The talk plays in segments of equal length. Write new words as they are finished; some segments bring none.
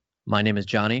My name is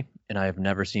Johnny, and I have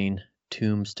never seen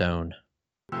Tombstone.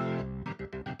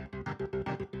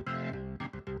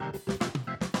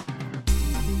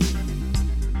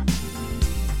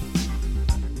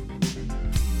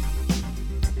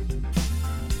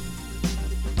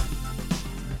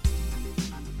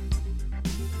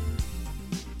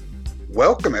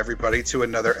 Welcome, everybody, to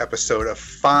another episode of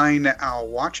Fine, I'll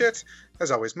Watch It.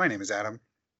 As always, my name is Adam.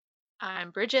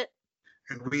 I'm Bridget.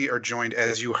 And we are joined,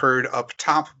 as you heard up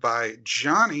top, by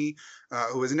Johnny,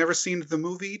 who has never seen the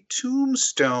movie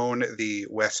Tombstone, the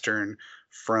Western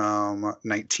from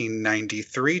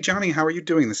 1993. Johnny, how are you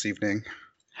doing this evening?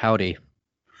 Howdy.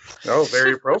 Oh,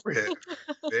 very appropriate.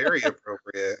 Very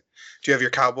appropriate. Do you have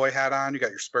your cowboy hat on? You got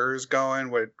your spurs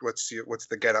going? What's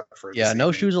the get up for? Yeah,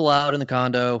 no shoes allowed in the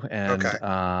condo, and okay.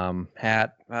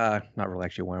 Hat. Not really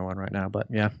actually wearing one right now, but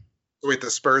yeah. Wait,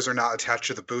 the spurs are not attached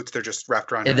to the boots; they're just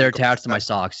wrapped around. They're attached to my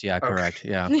socks. Yeah, correct.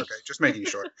 Okay. Yeah. Okay, just making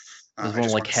sure. There's one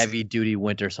like heavy duty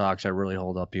winter socks that really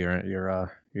hold up your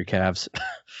calves.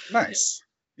 Nice.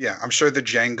 Yeah, I'm sure the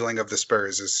jangling of the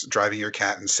spurs is driving your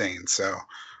cat insane. So,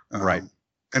 right.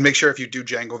 And make sure if you do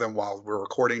jangle them while we're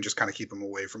recording, just kind of keep them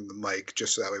away from the mic,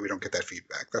 just so that way we don't get that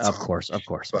feedback. That's of course.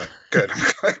 But good.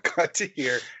 I'm glad to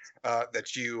hear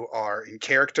that you are in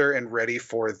character and ready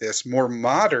for this more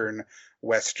modern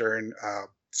Western.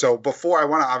 So before I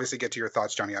want to obviously get to your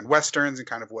thoughts, Johnny, on Westerns and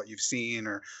kind of what you've seen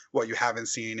or what you haven't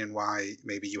seen and why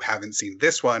maybe you haven't seen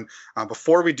this one.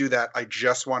 Before we do that, I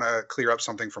just want to clear up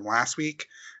something from last week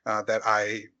that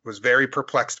I was very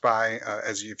perplexed by.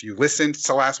 If you listened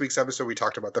to last week's episode, we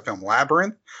talked about the film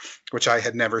Labyrinth, which I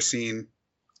had never seen.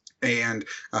 And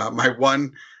my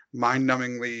one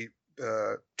mind-numbingly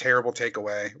terrible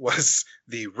takeaway was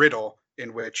the riddle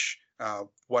in which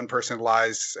one person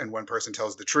lies and one person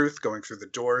tells the truth going through the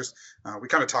doors. We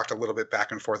kind of talked a little bit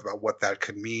back and forth about what that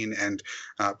could mean. And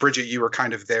Bridget, you were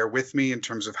kind of there with me in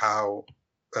terms of how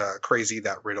crazy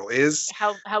that riddle is.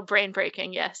 How brain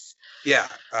breaking, yes. Yeah.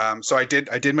 So I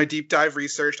did my deep dive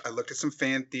research. I looked at some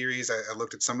fan theories. I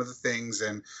looked at some of the things,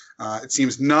 and it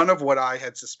seems none of what I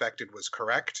had suspected was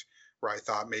correct, where I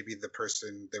thought maybe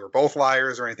they were both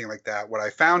liars or anything like that. What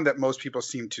I found that most people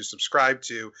seem to subscribe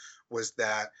to was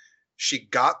that she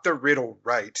got the riddle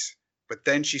right, but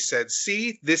then she said,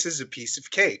 see, this is a piece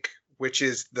of cake, which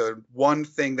is the one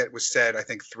thing that was said, I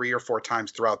think, 3 or 4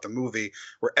 times throughout the movie,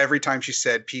 where every time she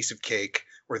said piece of cake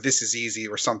or this is easy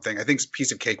or something, I think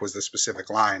piece of cake was the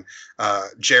specific line,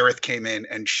 Jareth came in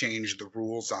and changed the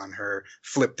rules on her,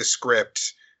 flipped the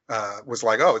script, was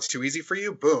like, oh, it's too easy for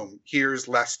you? Boom. Here's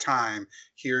less time.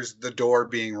 Here's the door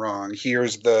being wrong.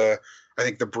 Here's the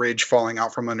bridge falling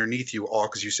out from underneath you, all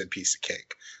because you said piece of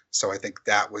cake. So I think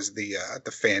that was the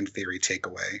fan theory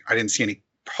takeaway. I didn't see any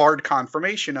hard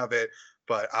confirmation of it,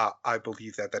 but I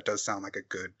believe that does sound like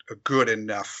a good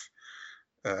enough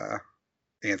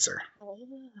answer.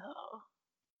 Oh.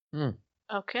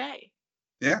 Okay.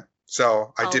 Yeah.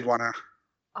 So I did want to.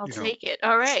 I'll take it.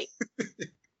 All right.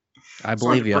 I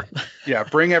believe you.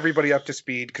 Bring everybody up to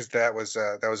speed, because that was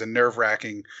a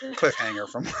nerve-wracking cliffhanger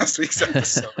from last week's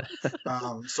episode.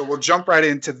 So we'll jump right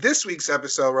into this week's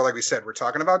episode, where, like we said, we're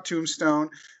talking about Tombstone.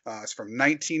 It's from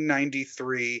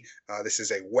 1993. This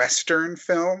is a Western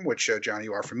film, which Johnny,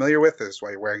 you are familiar with. This is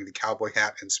why you're wearing the cowboy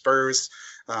hat and spurs.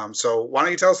 So why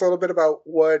don't you tell us a little bit about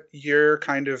what your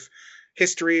kind of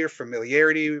history or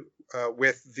familiarity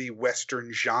with the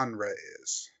Western genre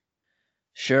is?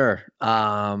 Sure.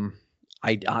 And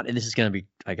this is going to be,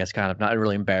 I guess, kind of not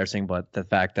really embarrassing, but the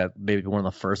fact that maybe one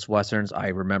of the first Westerns I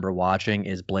remember watching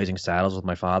is Blazing Saddles with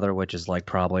my father, which is like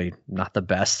probably not the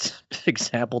best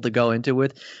example to go into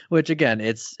with, which again,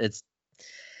 it's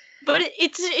but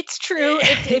it's true.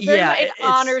 It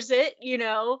honors it,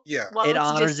 Yeah. While it it's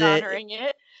honors dishonoring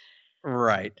it.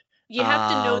 Right. You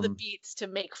have to know the beats to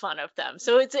make fun of them.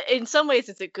 So it's in some ways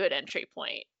it's a good entry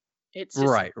point. It's just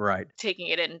right. Taking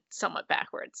it in somewhat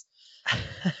backwards.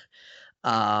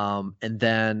 And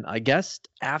then I guess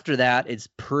after that, it's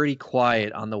pretty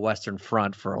quiet on the Western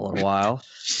Front for a little while.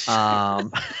 You're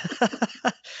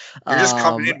just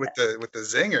coming in with the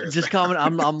zingers. Just coming.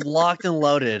 I'm locked and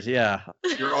loaded. Yeah.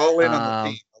 You're all in on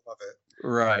the beat. I love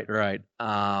it. Right.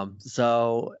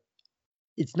 So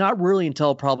it's not really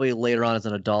until probably later on as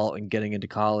an adult and getting into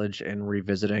college and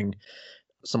revisiting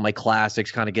some like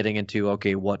classics, kind of getting into,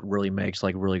 okay, what really makes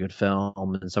like really good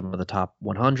film and some of the top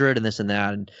 100 and this and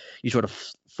that. And you sort of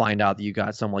find out that you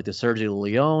got some like the Sergio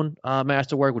Leone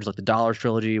masterwork, which is like the Dollars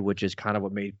trilogy, which is kind of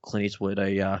what made Clint Eastwood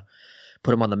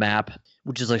put him on the map,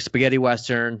 which is like spaghetti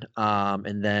Western.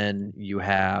 And then you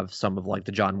have some of like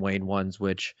the John Wayne ones,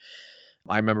 which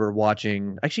I remember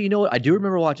watching. Actually, you know what? I do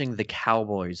remember watching The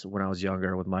Cowboys when I was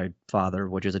younger with my father,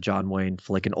 which is a John Wayne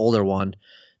flick, an older one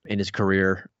in his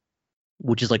career,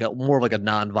 which is like a more of like a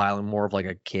non-violent, more of like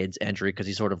a kid's entry because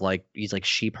he's sort of like he's like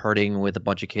sheep herding with a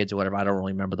bunch of kids or whatever. I don't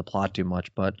really remember the plot too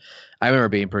much, but I remember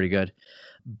being pretty good.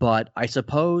 But I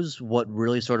suppose what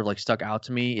really sort of like stuck out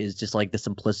to me is just like the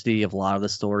simplicity of a lot of the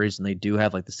stories, and they do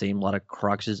have like the same lot of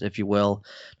cruxes, if you will.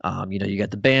 You got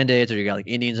the bandits, or you got like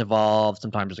Indians involved.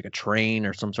 Sometimes there's like a train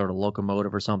or some sort of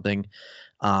locomotive or something.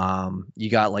 You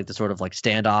got like the sort of like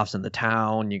standoffs in the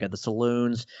town. You got the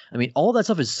saloons. I mean, all that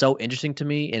stuff is so interesting to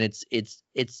me, and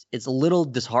it's a little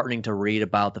disheartening to read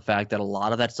about the fact that a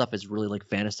lot of that stuff is really like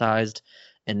fantasized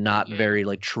and not very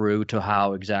like true to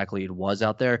how exactly it was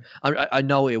out there. I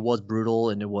know it was brutal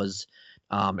and it was,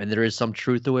 and there is some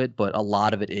truth to it, but a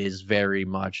lot of it is very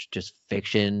much just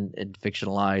fiction and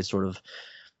fictionalized sort of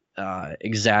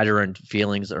exaggerant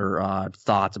feelings or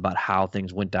thoughts about how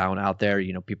things went down out there.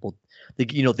 People, the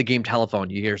game Telephone.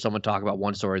 You hear someone talk about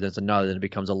one story, then it's another, then it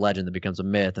becomes a legend, then it becomes a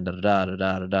myth, and da da da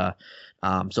da da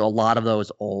da. So a lot of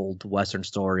those old Western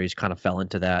stories kind of fell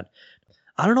into that.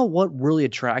 I don't know what really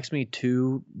attracts me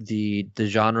to the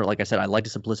genre. Like I said, I like the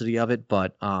simplicity of it,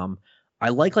 but I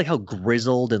like how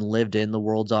grizzled and lived in the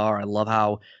worlds are. I love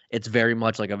how it's very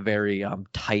much like a very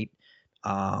tight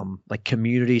like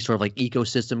community sort of like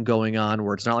ecosystem going on,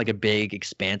 where it's not like a big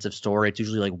expansive story. It's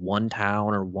usually like one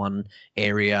town or one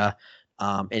area.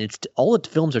 And it's all the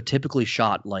films are typically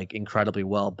shot like incredibly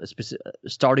well,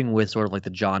 starting with sort of like the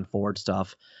John Ford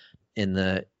stuff in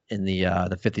the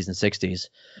 50s and 60s.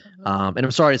 And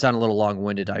I'm sorry to sound a little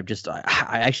long-winded. I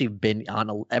actually been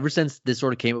on ever since this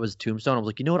sort of came up as Tombstone. I was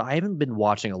like, you know what? I haven't been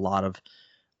watching a lot of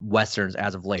Westerns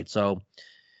as of late. So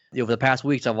over the past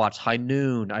weeks, I've watched High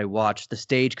Noon. I watched The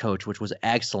Stagecoach, which was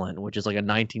excellent, which is like a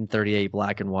 1938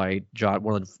 black and white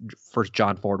one of the first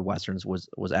John Ford Westerns was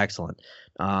excellent.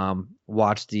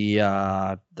 Watched the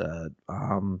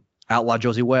Outlaw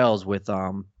Josie Wales with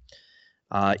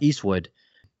Eastwood.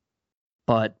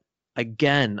 But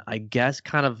again, I guess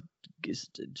kind of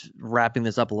wrapping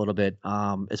this up a little bit,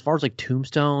 as far as like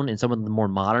Tombstone and some of the more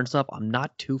modern stuff, I'm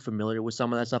not too familiar with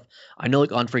some of that stuff. I know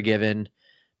like Unforgiven.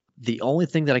 The only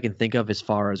thing that I can think of as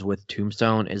far as with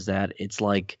Tombstone is that it's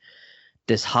like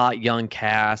this hot young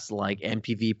cast, like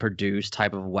MTV produced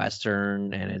type of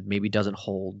Western, and it maybe doesn't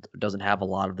have a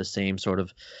lot of the same sort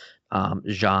of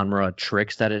genre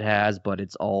tricks that it has, but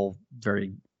it's all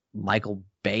very Michael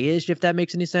Bay-ish, if that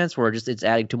makes any sense, where it's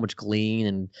adding too much gleam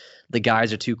and the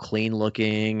guys are too clean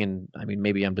looking. And I mean,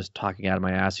 maybe I'm just talking out of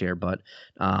my ass here, but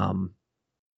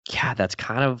yeah, that's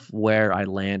kind of where I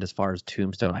land as far as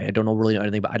Tombstone. I don't really know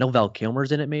anything, but I know Val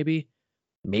Kilmer's in it. Maybe.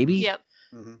 Yep.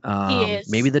 He is.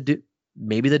 Maybe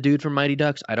the dude from Mighty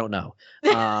Ducks. I don't know.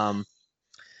 But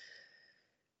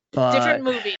different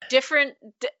movie,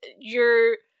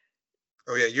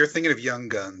 Oh yeah, you're thinking of Young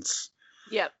Guns.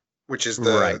 Yep. Which is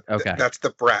right. Okay. That's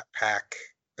the Brat Pack,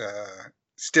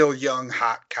 still young,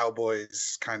 hot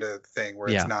cowboys kind of thing, where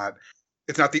it's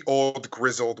not the old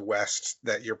grizzled West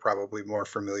that you're probably more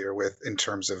familiar with in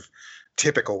terms of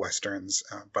typical Westerns.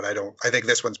 But I think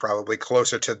this one's probably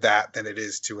closer to that than it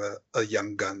is to a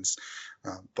Young Guns.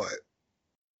 But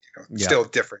still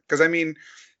different. Because I mean,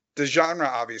 the genre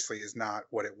obviously is not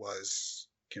what it was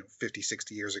 50,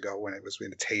 60 years ago when it was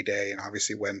in its heyday, and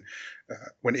obviously when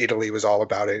Italy was all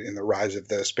about it in the rise of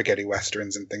the spaghetti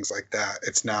westerns and things like that.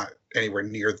 It's not anywhere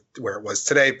near where it was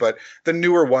today, but the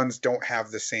newer ones don't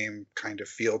have the same kind of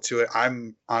feel to it.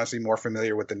 I'm honestly more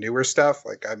familiar with the newer stuff.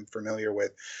 Like I'm familiar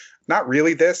with not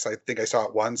really this. I think I saw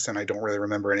it once and I don't really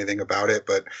remember anything about it,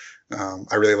 but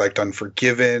I really liked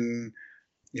Unforgiven.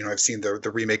 I've seen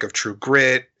the remake of True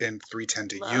Grit and 3:10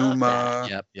 to Yuma.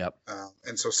 That. Yep.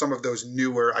 And so some of those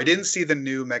newer, I didn't see the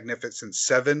new Magnificent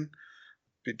Seven.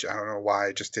 I don't know why.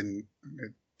 It just didn't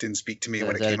speak to me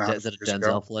when it came out. Is it a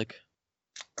Denzel flick?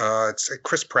 It's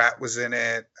Chris Pratt was in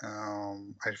it.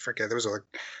 I forget. There was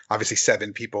obviously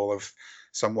 7 people of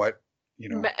somewhat,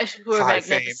 who are high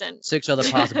magnificent. fame. 6 other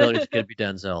possibilities could be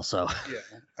Denzel. So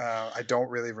yeah, I don't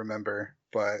really remember,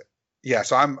 but. Yeah,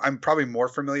 so I'm probably more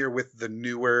familiar with the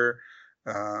newer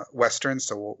Westerns,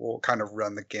 so we'll kind of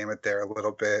run the gamut there a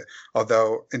little bit.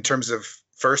 Although in terms of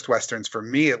first Westerns, for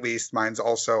me at least, mine's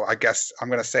also, I guess I'm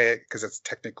going to say it because it's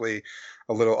technically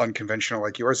a little unconventional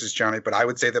like yours is, Johnny, but I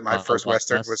would say that my first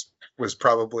Western was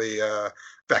probably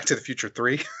Back to the Future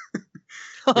 3.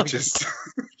 Which is,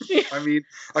 I mean,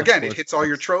 again, it hits all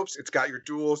your tropes. It's got your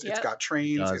duels. It's got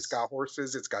trains. It's got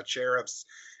horses. It's got sheriffs.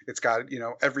 It's got,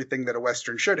 everything that a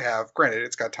Western should have. Granted,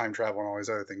 it's got time travel and all these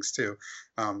other things too.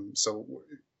 So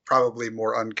probably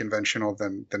more unconventional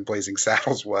than Blazing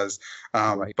Saddles was.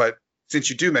 Right. But since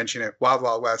you do mention it, Wild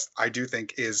Wild West, I do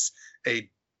think is a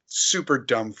super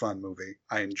dumb fun movie.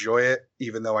 I enjoy it,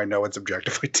 even though I know it's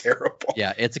objectively terrible.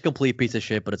 Yeah, it's a complete piece of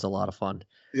shit, but it's a lot of fun.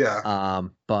 Yeah.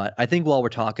 But I think while we're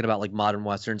talking about like modern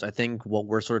westerns, I think what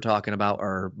we're sort of talking about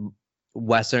are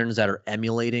westerns that are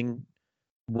emulating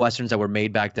westerns that were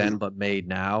made back then but made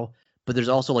now. But there's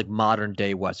also like modern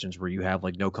day westerns where you have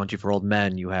like No Country for Old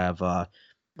Men. You have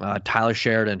Tyler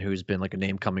Sheridan, who's been like a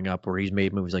name coming up, where he's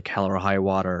made movies like Hell or High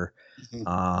Water.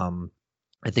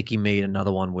 I think he made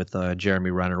another one with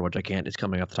Jeremy Renner, which I can't, it's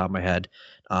coming off the top of my head.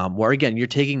 Where again, you're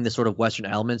taking the sort of Western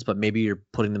elements, but maybe you're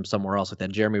putting them somewhere else. Like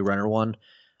that Jeremy Renner one,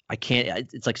 I can't,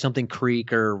 it's like something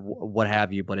creek or what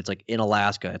have you, but it's like in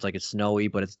Alaska. It's like it's snowy,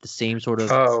 but it's the same sort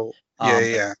of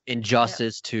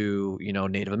injustice to, you know,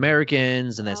 Native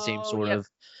Americans and that same sort of.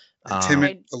 Tim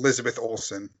and Elizabeth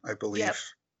Olsen, I believe.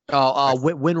 Yep.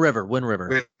 Wind River. Wind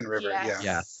River,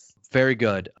 Yeah. Very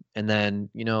good. And then,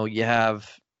 you know, you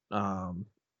have,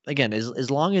 again,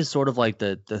 as long as sort of like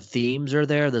the themes are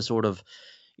there, the sort of,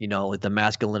 you know, like the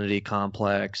masculinity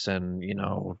complex and, you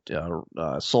know,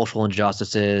 social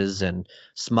injustices and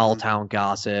small town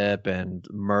gossip and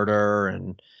murder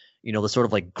and, you know, the sort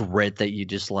of like grit that you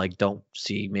just like don't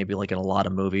see maybe like in a lot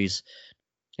of movies.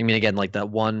 I mean, again, like that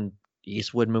one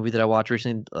Eastwood movie that I watched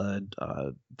recently,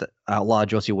 the Outlaw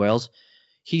Josie Wales.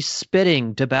 He's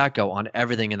spitting tobacco on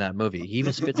everything in that movie. He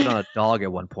even spits it on a dog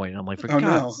at one point. And I'm like, for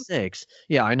God's sakes.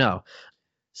 Yeah, I know.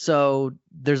 So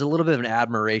there's a little bit of an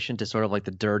admiration to sort of like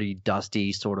the dirty,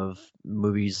 dusty sort of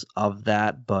movies of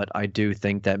that. But I do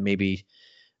think that maybe,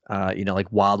 you know,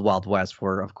 like Wild Wild West,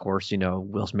 where, of course, you know,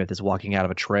 Will Smith is walking out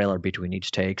of a trailer between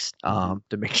each takes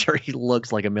to make sure he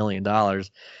looks like $1 million,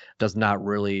 does not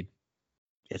really,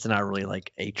 it's not really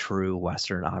like a true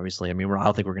Western, obviously. I mean, I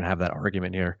don't think we're going to have that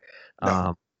argument here.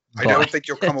 No. I don't think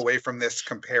you'll come away from this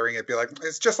comparing it, be like,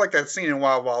 it's just like that scene in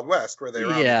Wild Wild West where they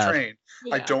were on the train.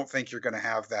 Yeah. I don't think you're going to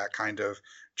have that kind of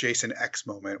Jason X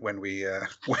moment when we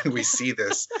see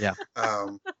this. Yeah.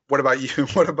 What about you?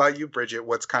 What about you, Bridget?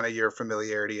 What's kind of your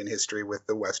familiarity and history with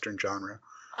the Western genre?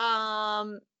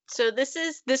 So this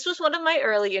was one of my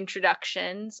early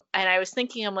introductions, and I was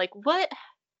thinking, I'm like, what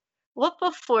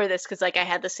before this? Because like I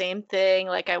had the same thing.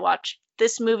 Like I watched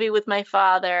this movie with my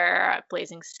father,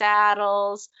 Blazing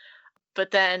Saddles, but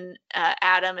then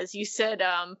Adam, as you said,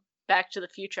 Back to the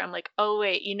Future. I'm like, oh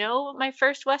wait, you know what my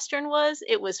first Western was?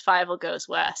 It was Fievel Goes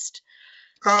West.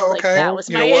 Oh, okay. Like, that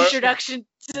was my introduction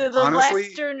to the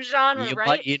Western genre,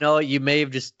 right? You know, you may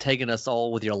have just taken us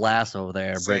all with your lasso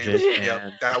there, Bridget.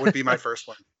 Yeah, that would be my first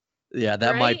one. Yeah,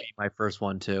 that might be my first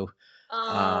one too.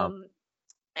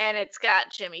 And it's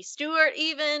got Jimmy Stewart,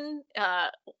 even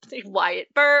Wyatt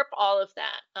Earp, all of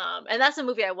that. And that's a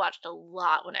movie I watched a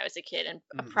lot when I was a kid, and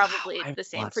probably the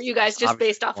same for you guys, just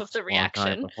based off of the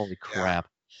reaction. Holy crap!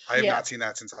 I have not seen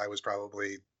that since I was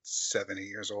probably 7, 8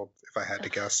 years old, if I had to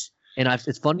guess. And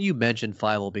it's funny you mentioned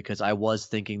Fievel, because I was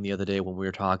thinking the other day when we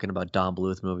were talking about Don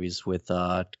Bluth movies with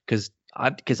because I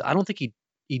don't think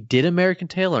he did American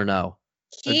Tail, or no.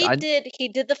 He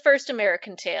did the first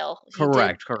American Tail.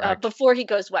 Correct. Before He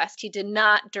Goes West, he did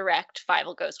not direct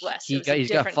Fievel Goes West. He's got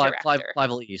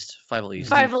Fievel East.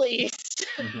 Fievel East.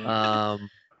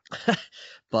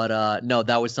 But no,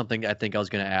 that was something I think I was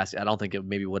going to ask. I don't think it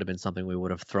maybe would have been something we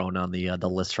would have thrown on the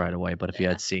list right away. But if you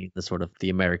had seen the sort of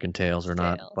the American Tales or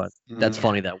not, but that's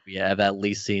funny that we have at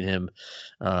least seen him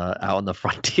out on the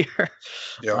frontier.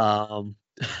 Yeah.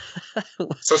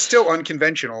 So still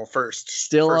unconventional first.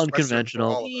 Still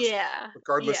unconventional.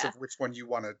 Regardless of which one you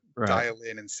want to dial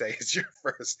in and say is your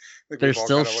first. There's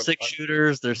still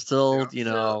 6-shooters. There's still,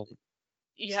 still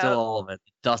all of it.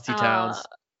 Dusty towns.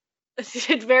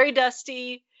 Very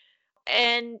dusty.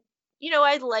 And,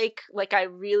 I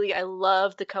I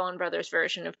love the Coen Brothers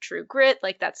version of True Grit.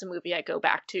 Like, that's a movie I go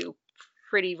back to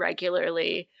pretty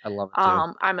regularly. I love it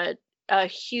too. I'm a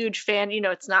huge fan.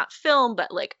 It's not film,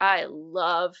 but like I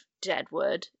love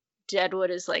Deadwood. Deadwood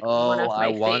is like one of my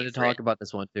favorite. I wanted to talk about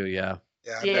this one too. Yeah.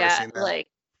 I've never seen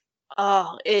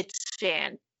that. It's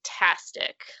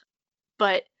fantastic.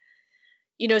 But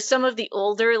some of the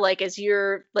older, like as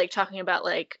you're like talking about,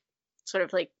 like sort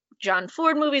of like John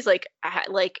Ford movies, like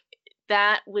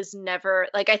that was never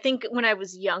like, I think when I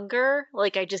was younger,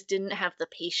 like I just didn't have the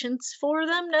patience for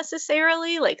them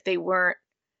necessarily. Like they weren't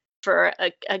for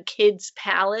a kid's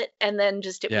palate, and then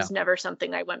just it was never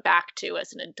something I went back to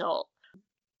as an adult.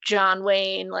 John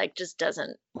Wayne just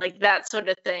doesn't, like that sort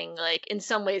of thing, like in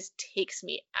some ways takes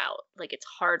me out. Like it's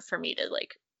hard for me to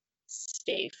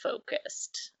stay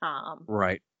focused.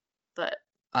 Right. But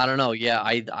I don't know. Yeah,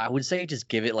 I would say just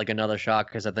give it another shot,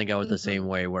 because I think I was the same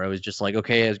way, where I was just like,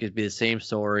 okay, it's gonna be the same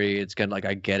story. It's gonna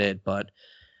I get it, but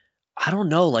I don't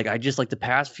know. Like I just like the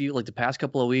past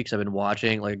couple of weeks I've been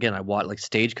watching, like again, I watched like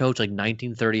Stagecoach, like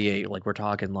 1938. Like we're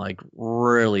talking like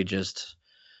really just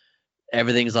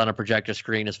everything's on a projector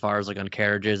screen as far as like on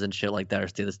carriages and shit like that, or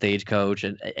the Stagecoach,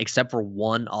 and except for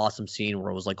one awesome scene where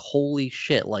it was like, holy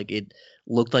shit, like it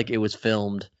looked like it was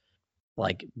filmed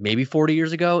like maybe 40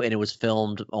 years ago and it was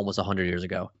filmed almost 100 years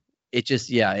ago. It just,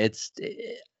 yeah,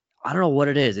 I don't know what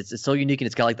it is. It's so unique, and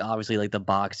it's got like obviously like the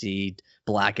boxy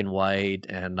black and white,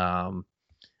 and I don't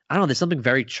know. There's something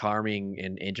very charming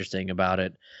and interesting about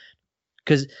it.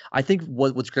 Because I think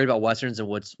what's great about westerns, and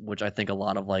which I think a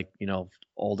lot of like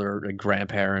older like,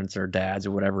 grandparents or dads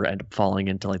or whatever end up falling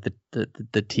into like the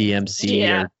TMC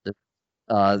Yeah.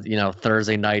 or the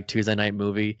Thursday night, Tuesday night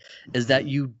movie, is that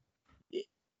you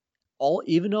all,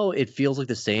 even though it feels like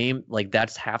the same, like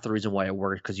that's half the reason why it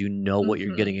works, because you know what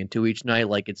you're Mhm. getting into each night.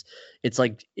 Like it's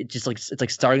like it's like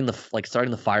starting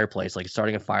the fireplace, like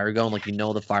starting a fire going. Like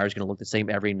the fire's gonna look the same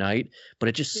every night, but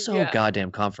it's just so Yeah.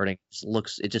 goddamn comforting.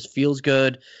 It just feels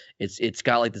good. It's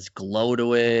got like this glow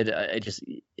to it.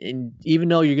 And even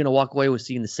though you're gonna walk away with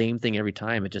seeing the same thing every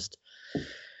time, it just,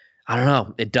 I don't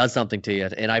know. It does something to you,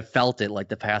 and I felt it like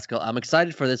the past couple. I'm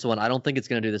excited for this one. I don't think it's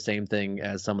going to do the same thing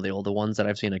as some of the older ones that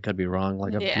I've seen. I could be wrong,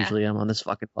 like I Yeah. usually am on this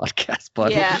fucking podcast.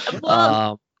 But Yeah.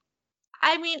 Well, um,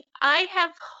 I mean, I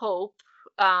have hope.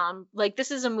 Like this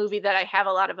is a movie that I have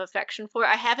a lot of affection for.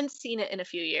 I haven't seen it in a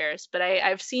few years, but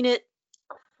I've seen it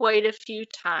quite a few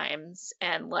times,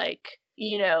 and like,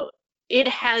 it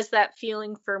has that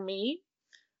feeling for me.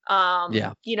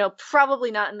 yeah,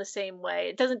 Probably not in the same way.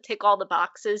 It doesn't tick all the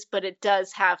boxes, but it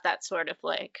does have that sort of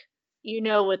like,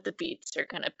 what the beats are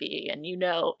gonna be, and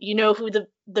who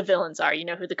the villains are,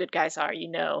 who the good guys are,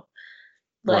 right.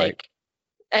 like,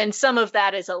 and some of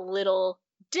that is a little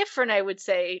different, I would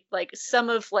say. Like some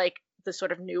of like the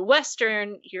sort of new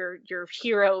western, your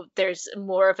hero, there's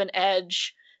more of an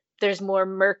edge, there's more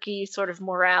murky sort of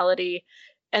morality,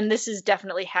 and this is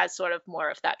definitely has sort of more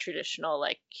of that traditional,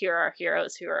 like, here are our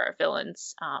heroes, here are our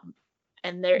villains.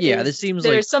 And Yeah, this seems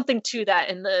like there's something to that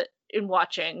in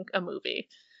watching a movie.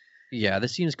 Yeah,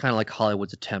 this seems kind of like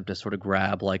Hollywood's attempt to sort of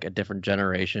grab like a different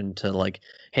generation to like,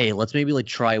 hey, let's maybe like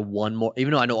try one more.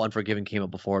 Even though I know Unforgiven came out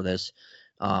before this,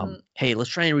 Mhm. hey, let's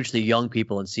try and reach the young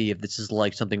people and see if this is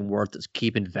like something worth to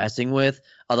keep investing with.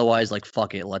 Otherwise, like,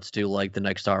 fuck it, let's do like the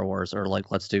next Star Wars, or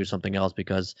like let's do something else,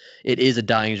 because it is a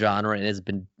dying genre and it's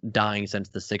been dying since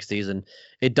the '60s, and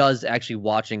it does actually,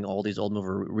 watching all these old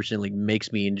movies recently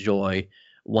makes me enjoy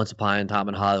Once Upon a Time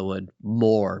in Hollywood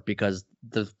more, because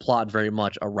the plot very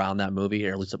much around that movie,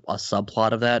 or at least a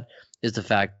subplot of that, is the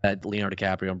fact that Leonardo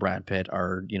DiCaprio and Brad Pitt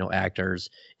are, actors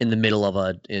in the middle of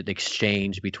an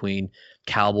exchange between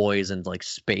cowboys and like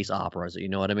space operas. You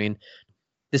know what I mean?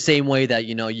 The same way that,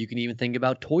 you can even think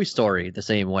about Toy Story the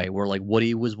same way, where like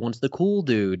Woody was once the cool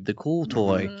dude, the cool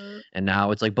toy, Mhm. and now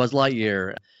it's like Buzz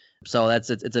Lightyear. So it's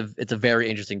a very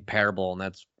interesting parable, and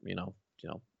that's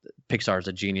Pixar's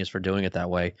a genius for doing it that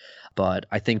way. But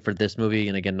I think for this movie,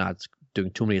 and again, not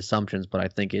doing too many assumptions, but I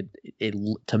think it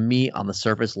to me on the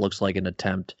surface looks like an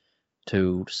attempt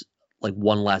to like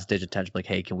one last ditch attempt, like,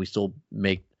 hey, can we still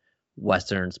make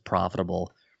westerns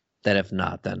profitable? That if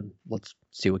not, then let's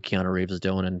see what Keanu Reeves is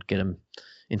doing and get him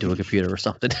into a computer or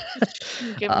something.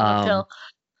 Give him a pill.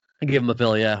 Give him a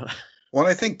pill, yeah. Well,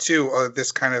 I think too,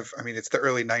 this kind of, I mean, it's the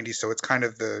early 90s, so it's kind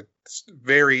of the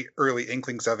very early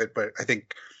inklings of it. But I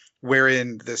think where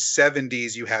in the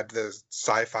 70s you had the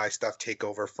sci-fi stuff take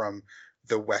over from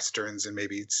the westerns and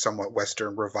maybe somewhat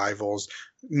western revivals.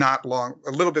 Not long,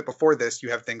 a little bit before this,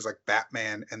 you have things like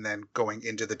Batman, and then going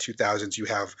into the 2000s, you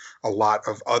have a lot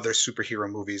of other superhero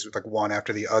movies, like one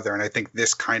after the other. And I think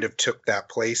this kind of took that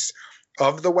place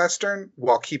of the western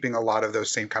while keeping a lot of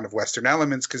those same kind of western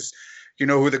elements, because you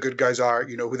know who the good guys are,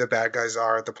 you know who the bad guys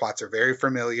are. The plots are very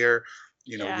familiar.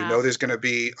 Yeah. There's going to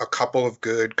be a couple of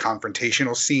good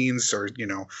confrontational scenes, or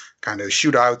kind of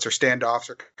shootouts or standoffs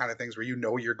or kind of things where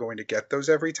you're going to get those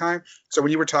every time. So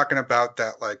when you were talking about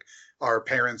that, like our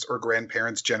parents or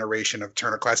grandparents' generation of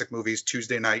Turner Classic Movies,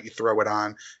 Tuesday night, you throw it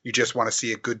on, you just want to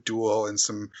see a good duel and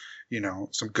some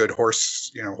good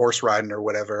horse riding or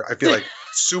whatever. I feel like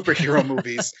superhero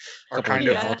movies are Couple kind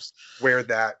of of gallops. where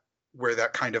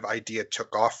that kind of idea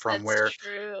took off from. That's where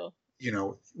true.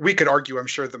 we could argue, I'm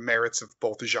sure, the merits of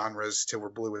both genres till we're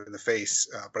blue in the face,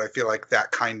 but I feel like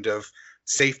that kind of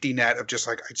safety net of just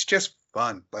like, it's just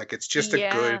fun, like it's just a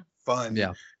good Yeah. fun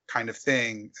Yeah. kind of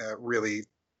thing, really,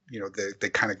 they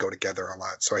kind of go together a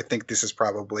lot. So I think this is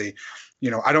probably,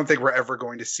 I don't think we're ever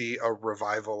going to see a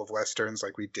revival of westerns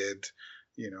like we did,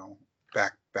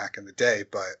 back in the day,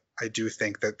 but I do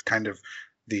think that kind of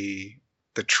the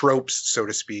the tropes, so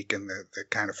to speak, and the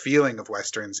kind of feeling of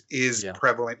Westerns is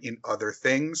prevalent in other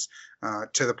things,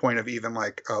 to the point of even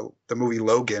like the movie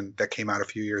Logan that came out a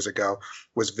few years ago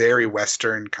was very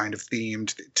Western kind of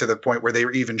themed, to the point where they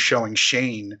were even showing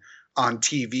Shane on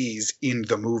TVs in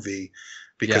the movie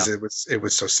because it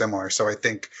was so similar. So I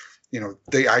think,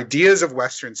 the ideas of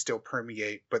Western still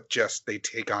permeate, but just they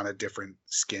take on a different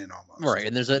skin almost. Right,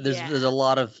 and there's a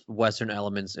lot of Western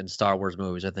elements in Star Wars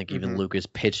movies. I think even Lucas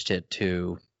pitched it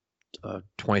to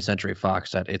 20th Century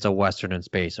Fox that it's a Western in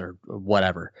space or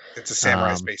whatever. It's a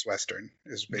samurai space Western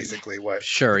is basically what.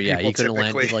 Sure, yeah, you couldn't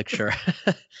land like sure.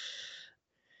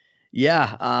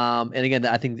 Yeah, and again,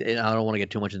 I think I don't want to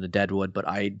get too much into Deadwood, but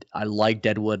I like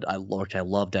Deadwood. I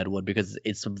love Deadwood because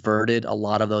it subverted a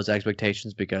lot of those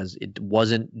expectations, because it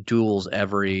wasn't duels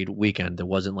every weekend. There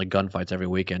wasn't like gunfights every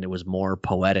weekend. It was more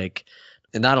poetic.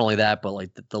 And not only that, but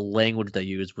like the language they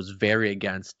used was very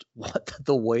against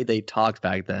the way they talked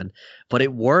back then. But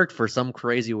it worked for some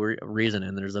crazy reason,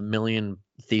 and there's a million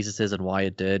theses on why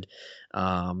it did.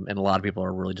 And a lot of people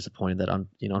are really disappointed that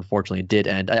unfortunately it did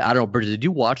end. I don't know, Bridget, did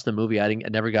you watch the movie? I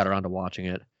never got around to watching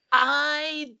it.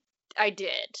 I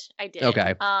did.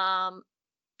 Okay.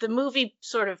 The movie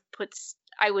sort of puts,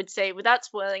 I would say, without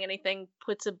spoiling anything,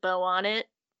 puts a bow on it,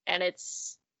 and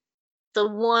it's the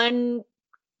one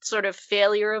sort of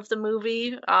failure of the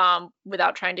movie,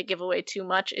 without trying to give away too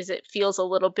much, is it feels a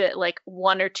little bit like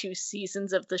 1 or 2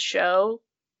 seasons of the show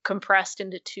compressed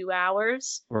into 2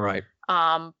 hours. Right.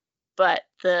 But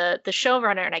the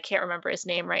showrunner, and I can't remember his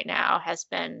name right now, has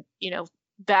been,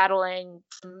 battling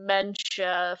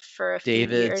dementia for a few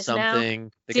years now.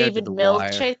 David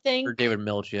Milch, I think. Or David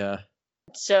Milch, yeah.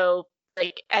 So,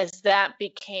 like, as that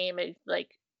became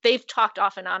like, they've talked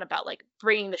off and on about like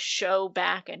bringing the show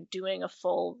back and doing a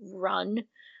full run.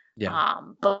 Yeah.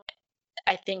 But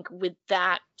I think with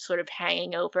that sort of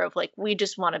hanging over of like, we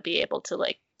just want to be able to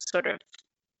like sort of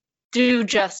do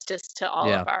justice to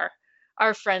all of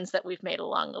our friends that we've made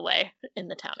along the way in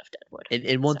the town of Deadwood.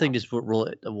 And one thing, just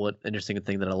what interesting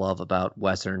thing that I love about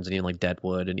Westerns, and even like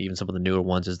Deadwood and even some of the newer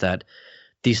ones, is that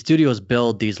these studios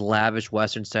build these lavish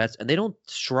Western sets, and they don't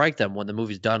strike them when the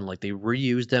movie's done. Like, they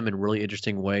reuse them in really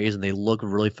interesting ways, and they look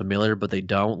really familiar, but they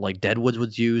don't. Like, Deadwood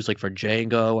was used like for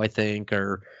Django, I think,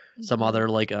 or some other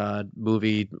like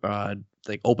movie,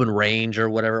 like Open Range or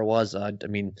whatever it was. I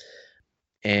mean,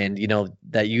 and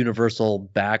that Universal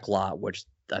backlot, which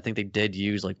I think they did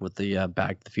use like with the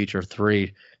Back to the Future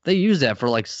 3. They used that for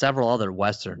like several other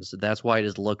Westerns. So that's why it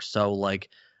just looks so like,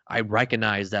 I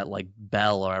recognize that like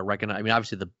bell, or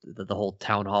obviously the whole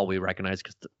town hall we recognize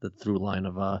because the through line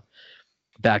of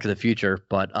Back to the Future,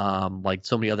 but like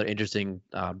so many other interesting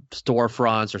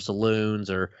storefronts or saloons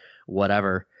or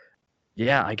whatever.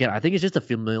 Yeah, I think it's just a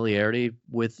familiarity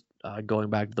with going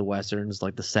back to the Westerns,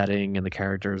 like the setting and the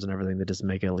characters and everything that just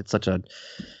make it like such a,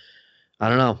 I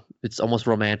don't know, it's almost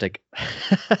romantic.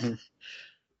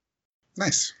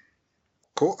 Nice.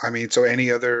 Cool. I mean, so did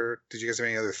you guys have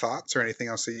any other thoughts or anything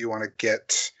else that you want to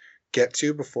get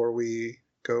to before we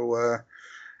go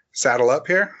saddle up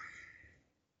here?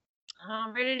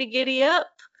 I'm ready to giddy up.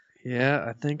 Yeah,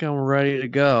 I think I'm ready to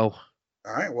go.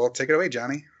 All right, well, take it away,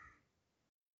 Johnny.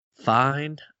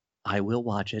 Fine, I will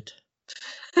watch it.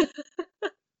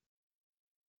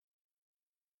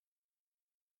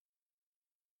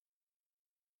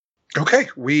 Okay,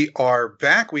 we are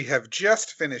back. We have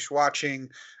just finished watching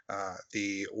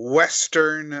the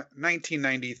Western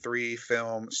 1993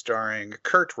 film starring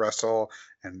Kurt Russell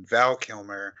and Val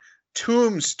Kilmer,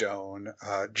 Tombstone.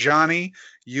 Johnny,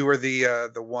 you were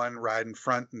the one riding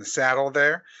front in the saddle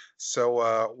there.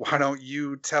 So why don't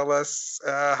you tell us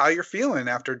how you're feeling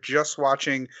after just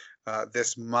watching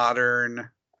this modern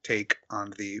take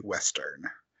on the Western?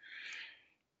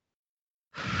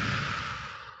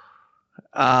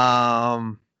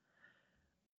 I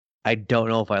don't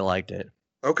know if I liked it.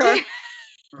 Okay.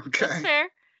 That's fair.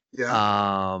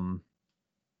 Yeah.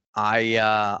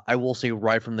 I will say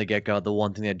right from the get-go, the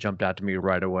one thing that jumped out to me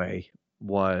right away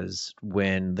was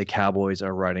when the cowboys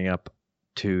are riding up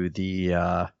to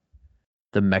the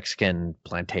Mexican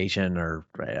plantation, or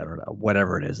I don't know,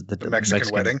 whatever it is, the Mexican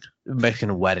wedding.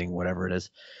 Mexican wedding, whatever it is.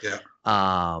 Yeah.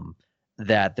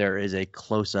 That there is a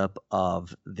close-up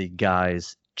of the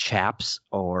guy's chaps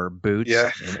or boots,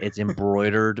 yeah, and it's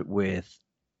embroidered with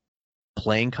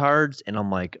playing cards, and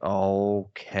I'm like,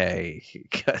 okay,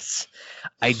 because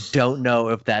I don't know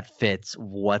if that fits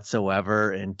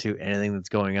whatsoever into anything that's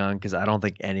going on, because I don't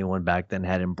think anyone back then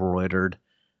had embroidered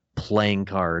playing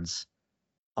cards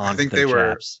on. I think they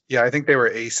chaps. I think they were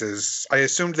aces. I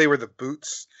assumed they were the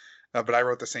boots, but I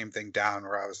wrote the same thing down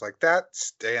where I was like, that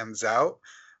stands out.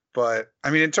 But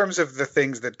I mean, in terms of the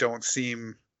things that don't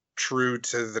seem true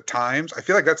to the times, I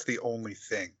feel like that's the only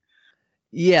thing.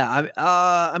 Yeah,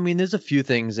 I mean, there's a few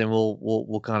things, and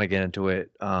we'll kind of get into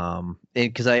it.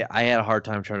 Because I had a hard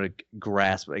time trying to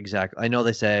grasp exactly. I know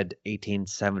they said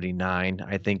 1879,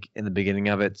 I think, in the beginning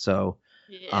of it. So,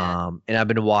 Yeah. and I've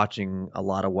been watching a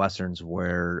lot of westerns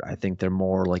where I think they're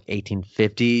more like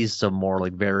 1850s, so more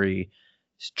like very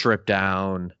stripped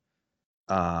down.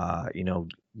 You know,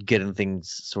 getting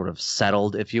things sort of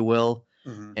settled, if you will.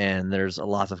 Hmm. And there's a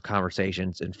lot of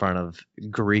conversations in front of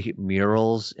Greek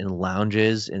murals in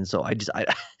lounges, and so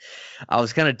I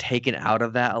was kind of taken out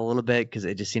of that a little bit because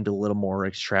it just seemed a little more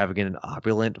extravagant and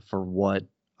opulent for what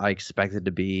I expected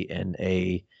to be in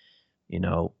a, you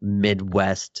know,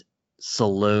 Midwest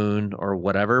saloon or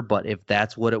whatever. But if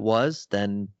that's what it was,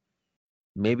 then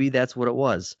maybe that's what it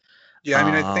was. Yeah, I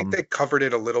mean, I think Um, they covered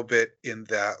it a little bit in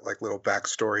that like little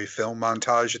backstory film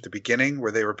montage at the beginning,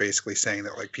 where they were basically saying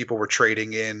that like people were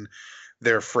trading in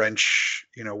their French,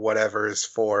 you know, whatevers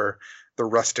for the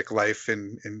rustic life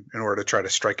in order to try to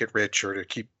strike it rich or to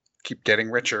keep getting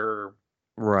richer or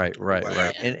right. whatever.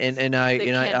 Yeah. The And Ken I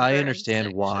Burns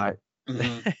understand why.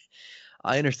 section. Hmm.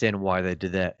 I understand why they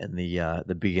did that in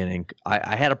the beginning.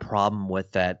 I had a problem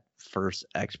with that first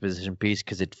exposition piece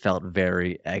because it felt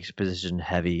very exposition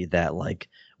heavy. That like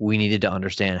we needed to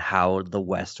understand how the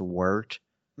West worked,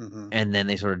 Hmm. and then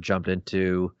they sort of jumped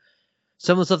into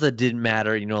some of the stuff that didn't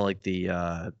matter. You know, like the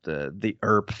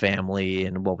Earp family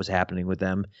and what was happening with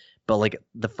them. But like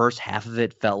the first half of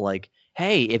it felt like,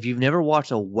 hey, if you've never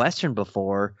watched a Western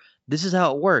before, this is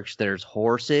how it works. There's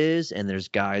horses and there's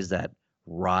guys that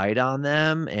ride on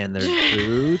them and there's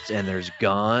boots and there's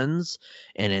guns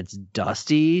and it's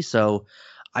dusty. So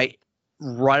I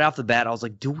right off the bat I was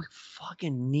like, do we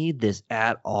fucking need this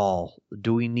at all?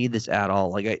 Do we need this at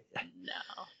all? Like No.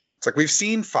 It's like we've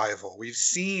seen Fievel, we've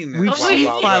seen we've Oh, Wild we- seen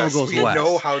Wild Fievel West. Goes We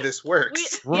know West. how this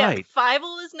works. Right. Yeah,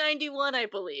 Fievel is 91, I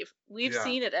believe. We've Yeah.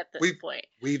 seen it at this We've point.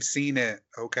 we've seen it.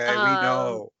 Okay, we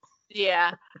know.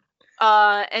 Yeah.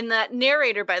 And that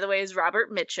narrator, by the way, is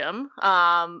Robert Mitchum.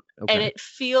 And Okay. it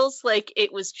feels like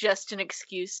it was just an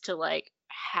excuse to like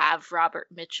have Robert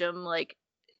Mitchum like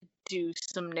do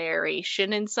some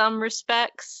narration in some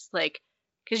respects, like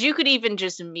because you could even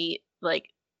just meet like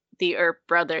the Earp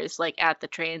brothers like at the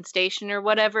train station or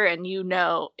whatever, and you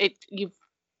know it. You've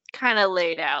kind of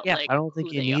laid out Yeah, like I don't think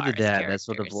who you they are needed as that. That's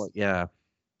sort of characters. like, yeah.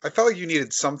 I felt like you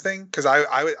needed something because I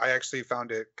actually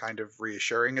found it kind of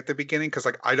reassuring at the beginning because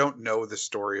like I don't know the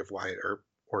story of Wyatt Earp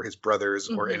or his brothers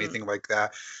or Mhm. anything like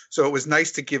that. So it was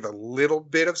nice to give a little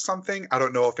bit of something. I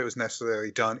don't know if it was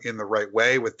necessarily done in the right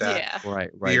way with that Yeah.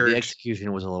 Right. The weird,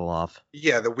 execution was a little off.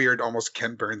 yeah, the weird almost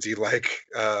Ken Burnsy like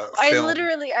I film.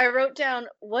 literally wrote down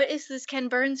what is this Ken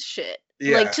Burns shit?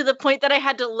 Yeah. Like to the point that I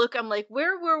had to look. I'm like,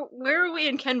 where are we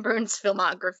in Ken Burns'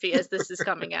 filmography as this is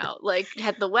coming out? Like,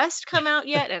 had The West come out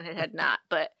yet? And it had not.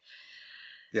 But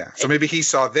Yeah. So maybe he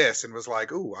saw this and was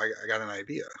like, "Ooh, I got an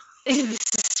idea." it's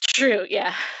true.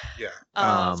 Yeah. Yeah.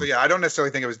 Um, So yeah, I don't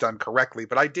necessarily think it was done correctly,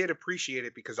 but I did appreciate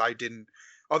it because I didn't.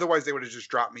 Otherwise, they would have just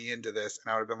dropped me into this, and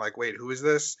I would have been like, "Wait, who is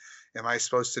this? Am I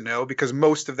supposed to know?" Because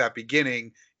most of that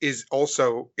beginning is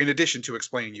also, in addition to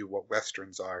explaining you what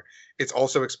westerns are, it's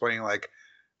also explaining like,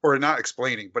 or not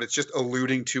explaining, but it's just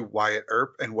alluding to Wyatt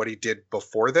Earp and what he did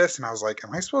before this. And I was like,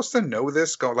 "Am I supposed to know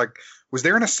this?" Go like, was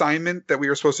there an assignment that we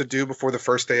were supposed to do before the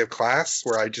first day of class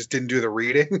where I just didn't do the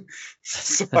reading,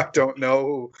 so I don't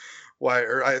know why?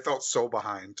 Or I felt so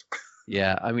behind.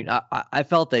 Yeah, I mean, I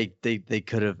felt they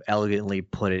could have elegantly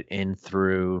put it in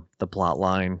through the plot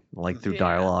line, like through Yeah.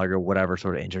 dialogue or whatever,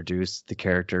 sort of introduce the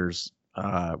characters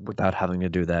without having to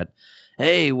do that.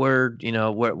 Hey, we're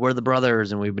the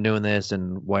brothers, and we've been doing this,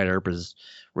 and Wyatt Earp is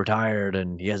retired,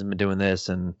 and he hasn't been doing this,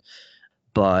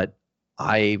 but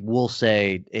I will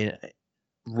say,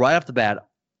 right off the bat,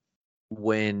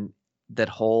 when that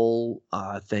whole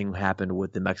thing happened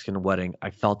with the Mexican wedding, I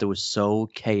felt it was so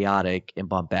chaotic and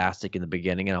bombastic in the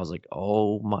beginning, and I was like,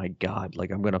 "Oh my god! Like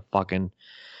I'm gonna fucking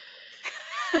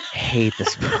hate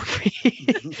this movie."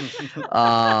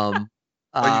 Oh,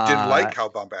 you didn't like how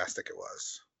bombastic it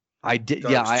was. I did, Thought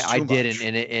it yeah, was just I too did,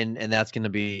 much. and that's gonna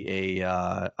be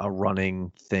a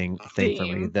running thing for me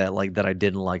Theme. that I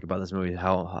didn't like about this movie,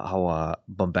 how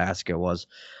bombastic it was.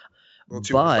 A little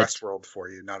too But Westworld for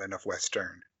you, not enough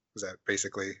Western. Was that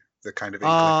basically the kind of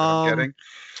inkling that I'm getting?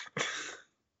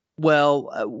 well,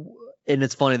 and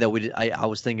it's funny that I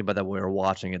was thinking about that when we were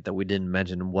watching it, that we didn't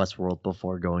mention Westworld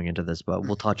before going into this, but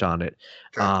we'll touch on it.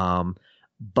 Okay.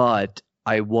 But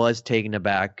I was taken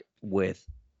aback with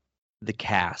the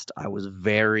cast. I was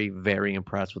very, very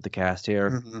impressed with the cast here.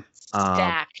 Mhm. Um,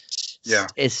 Stacked. Yeah.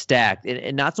 is stacked,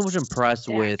 and not so much impressed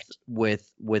Stacked.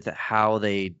 with how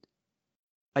they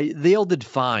all did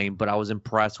fine, but I was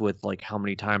impressed with like how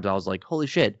many times I was like, holy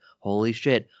shit,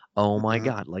 oh my Mhm.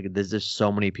 god, like there's just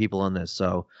so many people in this.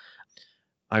 So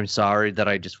I'm sorry that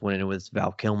I just went in with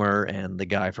Val Kilmer and the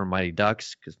guy from Mighty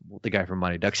Ducks, because the guy from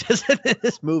Mighty Ducks is in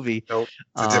this movie. Nope.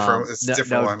 It's a different. It's a No,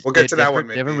 different no, one. We'll get to that one.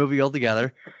 different Maybe. movie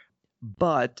altogether.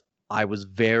 But I was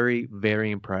very,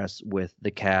 very impressed with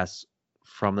the cast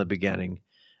from the beginning.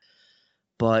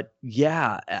 But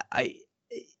yeah,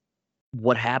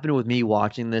 what happened with me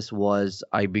watching this was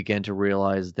I began to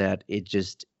realize that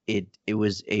it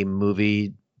was a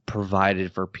movie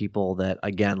provided for people that,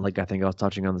 again, like I think I was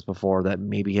touching on this before, that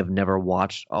maybe have never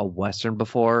watched a Western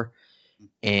before.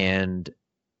 And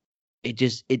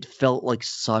it felt like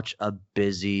such a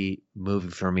busy movie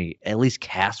for me, at least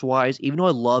cast wise. Even though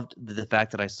I loved the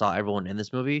fact that I saw everyone in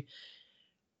this movie,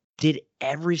 did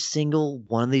every single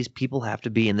one of these people have to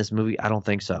be in this movie? I don't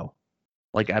think so.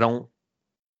 Like, I don't.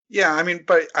 Yeah, I mean,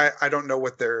 but I don't know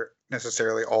what their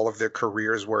necessarily all of their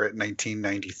careers were at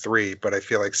 1993, but I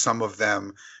feel like some of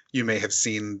them you may have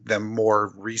seen them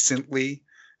more recently,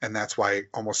 and that's why it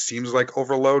almost seems like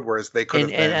overload. Whereas they could have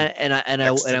been next to And I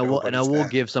nobodies will then.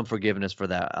 give some forgiveness for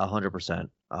that 100%.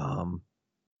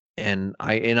 And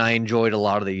I enjoyed a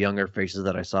lot of the younger faces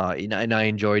that I saw, and I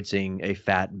enjoyed seeing a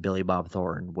fat Billy Bob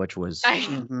Thornton, which was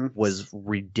Mhm.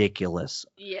 ridiculous.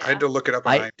 I Yeah. had to look it up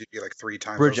on I IMDb like 3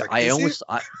 times. Bridget, I was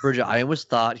like, Bridget, I almost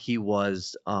thought he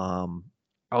was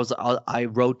I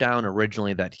wrote down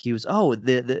originally that he was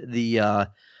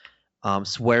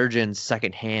Sweargen's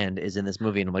second hand is in this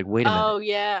movie, and I'm like, wait a minute, Oh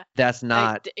yeah. that's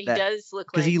not He that, does look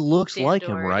because like he looks like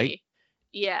him, right? Sandori.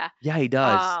 Yeah. Yeah, he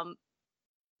does.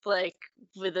 Like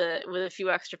with a few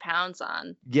extra pounds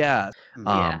on. Yeah.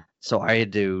 Yeah. So I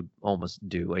had to almost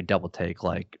do a double take,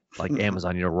 like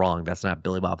Amazon, you're wrong. That's not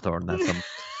Billy Bob Thornton. That's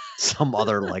some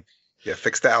other like. yeah,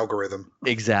 fix the algorithm.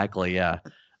 Exactly. Yeah.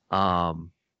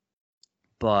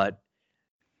 But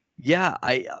yeah,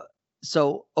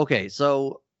 okay,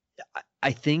 so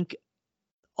I think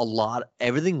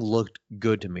everything looked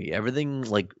good to me. Everything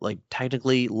like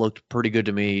technically looked pretty good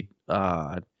to me.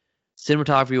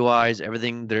 Cinematography wise,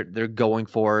 everything they're going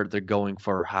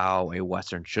for how a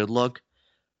Western should look.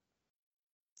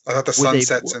 I thought the With a-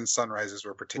 sunsets and sunrises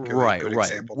were particularly a good right.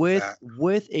 example of that.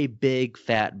 With a big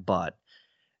fat butt,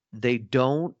 they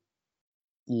don't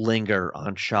linger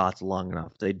on shots long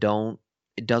enough.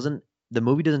 The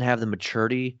movie doesn't have the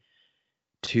maturity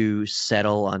to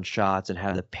settle on shots and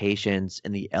have the patience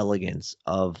and the elegance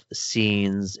of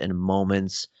scenes and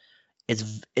moments.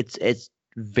 It's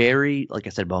very, like I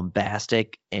said,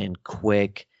 bombastic and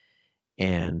quick,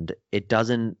 and it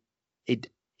doesn't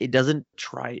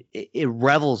try, it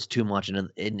revels too much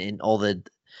in all the,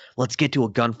 let's get to a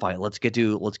gunfight, let's get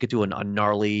to a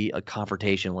gnarly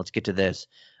confrontation, let's get to this,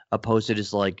 opposed to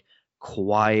just like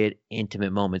quiet,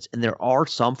 intimate moments. And there are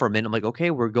some for a minute I'm like,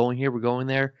 okay, we're going here, we're going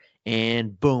there,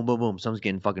 and boom, boom, boom, someone's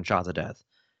getting fucking shot to death.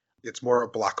 It's more a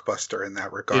blockbuster in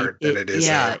that regard than it is.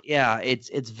 Yeah.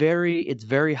 It's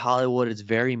very Hollywood. It's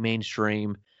very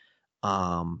mainstream.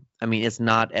 I mean, it's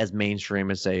not as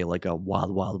mainstream as say like a Wild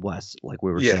Wild West, like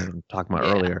we were talking about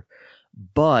earlier,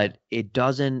 but it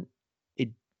doesn't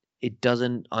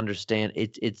understand.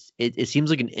 It seems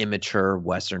like an immature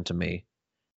Western to me.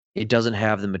 It doesn't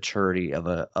have the maturity of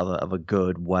a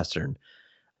good Western.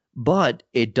 But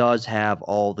it does have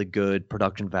all the good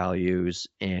production values,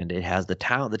 and it has the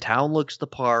town. The town looks the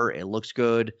part. It looks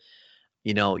good.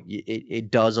 It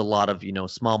does a lot of,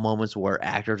 small moments where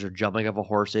actors are jumping off of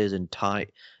horses and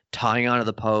tying onto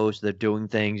the post. They're doing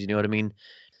things, you know what I mean?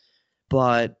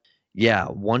 But yeah,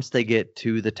 once they get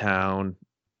to the town,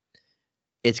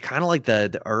 it's kind of like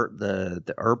the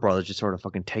Earp brothers just sort of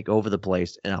fucking take over the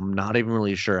place, and I'm not even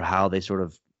really sure how they sort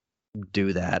of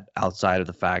do that outside of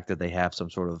the fact that they have some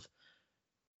sort of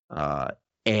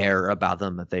air about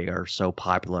them, that they are so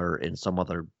popular in some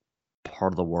other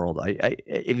part of the world. I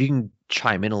if you can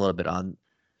chime in a little bit on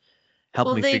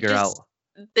helping me figure out.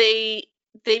 They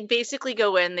basically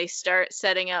go in, they start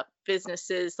setting up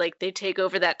businesses, like they take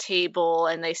over that table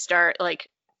and they start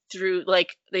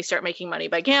they start making money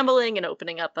by gambling and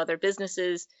opening up other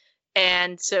businesses.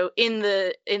 And so in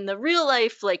the real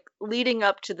life, like leading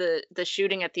up to the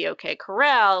shooting at the OK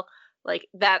Corral, like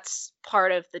that's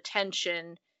part of the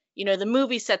tension. The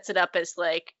movie sets it up as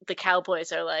like the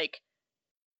cowboys are like,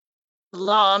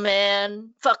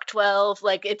 lawman, fuck 12.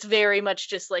 Like it's very much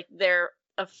just like they're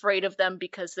afraid of them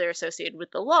because they're associated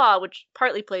with the law, which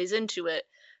partly plays into it.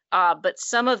 But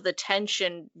some of the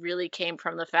tension really came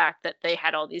from the fact that they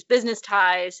had all these business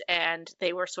ties, and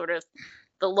they were sort of,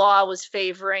 the law was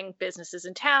favoring businesses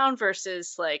in town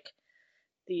versus like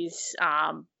these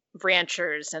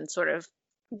ranchers and sort of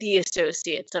the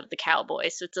associates of the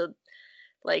cowboys. So it's a,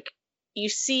 like, you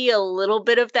see a little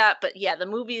bit of that, but yeah, the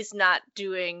movie's not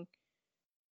doing.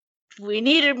 We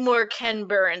needed more Ken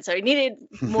Burns. I needed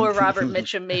more Robert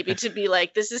Mitchum maybe to be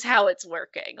like, this is how it's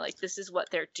working. Like, this is what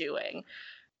they're doing.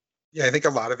 Yeah, I think a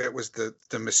lot of it was the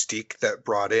mystique that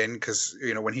brought in, because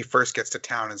when he first gets to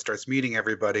town and starts meeting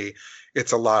everybody,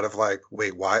 it's a lot of like,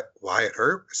 wait, Wyatt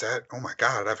Earp? Is that? Oh my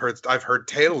God, I've heard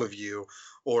tale of you,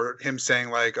 or him saying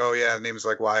like, oh yeah, the name's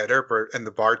like Wyatt Earp, and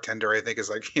the bartender I think is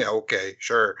like, yeah, okay,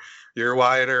 sure, you're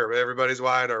Wyatt Earp, everybody's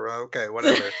Wyatt Earp, okay,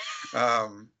 whatever.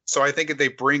 So I think they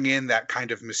bring in that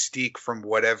kind of mystique from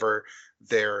whatever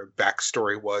their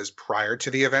backstory was prior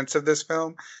to the events of this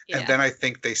film, and then I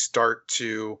think they start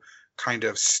to kind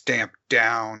of stamp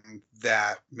down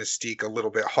that mystique a little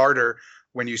bit harder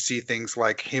when you see things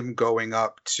like him going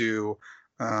up to,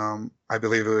 I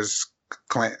believe it was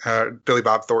Billy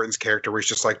Bob Thornton's character, where he's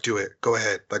just like, do it, go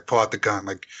ahead, like pull out the gun,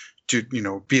 like, do,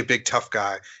 be a big tough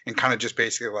guy, and kind of just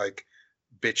basically like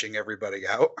bitching everybody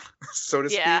out, so to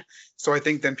speak. So I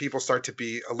think then people start to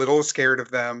be a little scared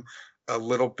of them, a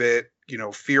little bit,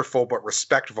 fearful but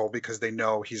respectful, because they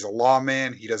know he's a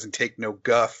lawman, he doesn't take no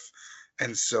guff.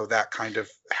 And so that kind of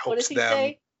helps what does he them.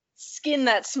 Say? Skin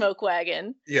that smoke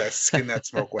wagon. Yeah, skin that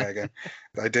smoke wagon.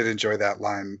 I did enjoy that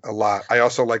line a lot. I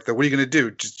also like the, what are you going to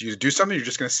do? Just you do something? You're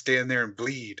just going to stand there and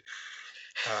bleed.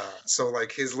 So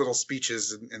like his little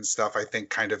speeches and stuff, I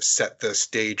think kind of set the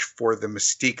stage for the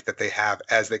mystique that they have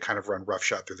as they kind of run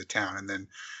roughshod through the town. And then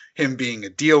him being a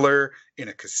dealer in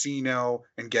a casino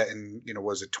and getting,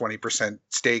 was it 20%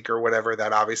 stake or whatever,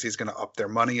 that obviously is going to up their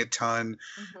money a ton.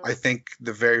 Mm-hmm. I think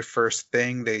the very first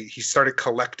thing he started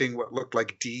collecting what looked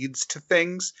like deeds to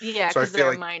things. Yeah, because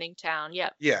they're a mining town.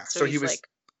 Yep. Yeah. So he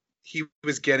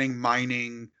was getting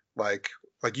mining, like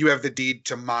you have the deed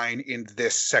to mine in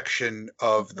this section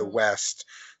of the West.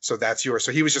 So that's yours.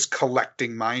 So he was just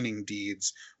collecting mining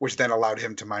deeds, which then allowed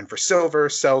him to mine for silver,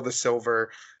 sell the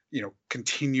silver,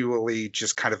 continually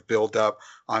just kind of build up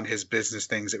on his business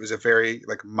things. It was a very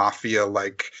like mafia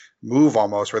like move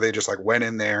almost, where they just like went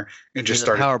in there and just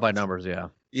started power by numbers. Yeah.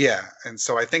 Yeah. And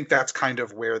so I think that's kind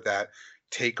of where that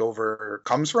takeover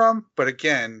comes from. But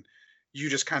again, you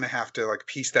just kind of have to like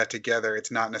piece that together.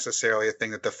 It's not necessarily a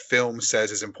thing that the film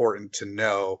says is important to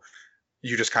know.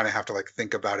 You just kind of have to like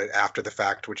think about it after the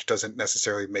fact, which doesn't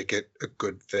necessarily make it a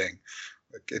good thing.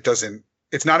 Like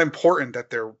it's not important that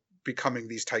they're becoming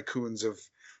these tycoons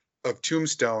of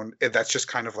Tombstone. That's just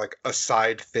kind of like a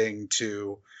side thing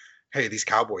to, hey, these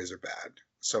cowboys are bad.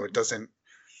 So it doesn't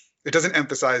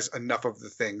emphasize enough of the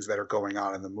things that are going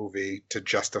on in the movie to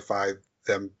justify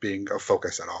them being a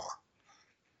focus at all.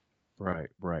 Right.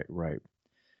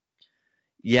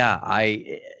 Yeah,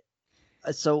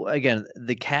 so again,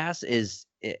 the cast is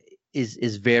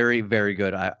very, very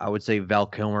good. I would say Val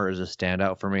Kilmer is a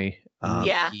standout for me.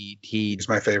 He's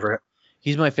my favorite.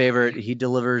 He's my favorite. He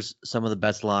delivers some of the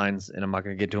best lines, and I'm not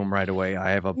going to get to them right away. I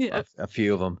have a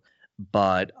few of them,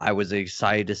 but I was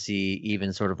excited to see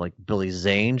even sort of like Billy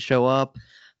Zane show up.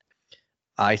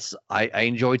 I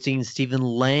enjoyed seeing Stephen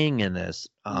Lang in this.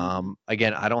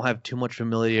 Again, I don't have too much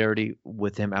familiarity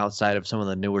with him outside of some of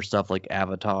the newer stuff like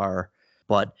Avatar,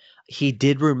 but he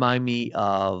did remind me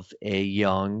of a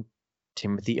young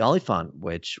Timothy Olyphant,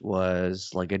 which was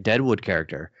like a Deadwood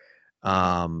character.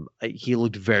 He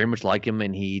looked very much like him,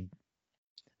 and he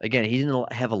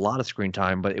didn't have a lot of screen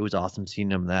time, but it was awesome seeing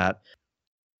him that.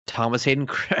 Thomas Hayden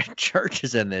Church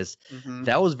is in this. Mm-hmm.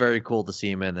 That was very cool to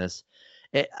see him in this.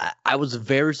 I was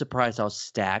very surprised how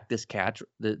stacked this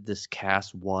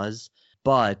cast was,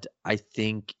 but I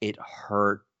think it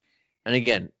hurt. And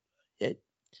again,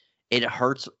 it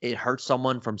hurts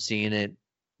someone from seeing it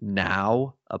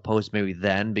now opposed to maybe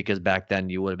then, because back then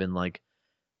you would have been like,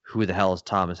 who the hell is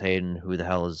Thomas Hayden? Who the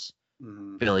hell is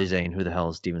Billy Zane? Who the hell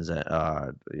is Stephen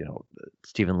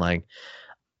Lang?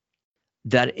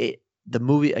 The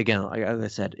movie, again, like I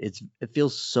said, it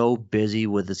feels so busy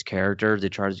with this character. They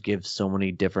try to give so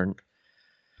many different.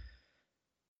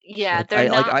 Yeah,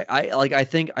 I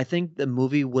think the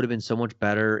movie would have been so much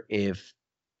better if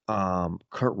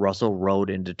Kurt Russell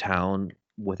rode into town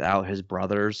without his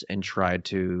brothers and tried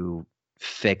to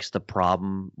fix the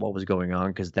problem, what was going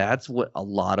on, because that's what a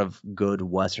lot of good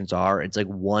westerns are. It's like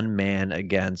one man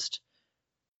against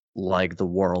like the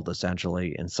world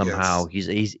essentially, and somehow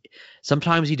he's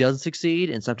sometimes he doesn't succeed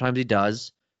and sometimes he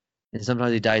does, and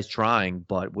sometimes he dies trying.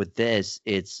 But with this,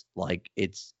 it's like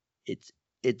it's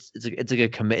it's like a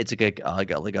commit, it's like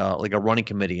a running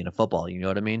committee in a football. You know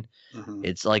what I mean? Mhm.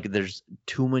 It's like there's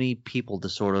too many people to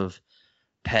sort of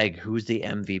peg who's the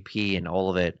MVP and all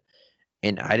of it.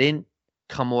 And I didn't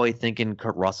come away thinking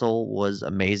Kurt Russell was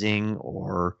amazing,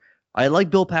 or I like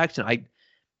Bill Paxton. I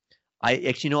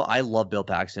actually I love Bill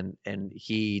Paxton, and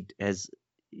he's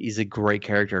a great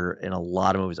character in a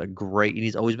lot of movies.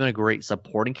 He's always been a great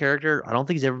supporting character. I don't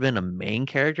think he's ever been a main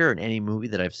character in any movie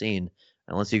that I've seen,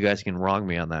 unless you guys can wrong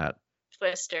me on that.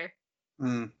 Twister.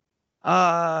 Mm.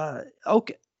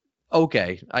 Okay.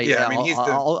 Okay. Yeah, I mean, he's the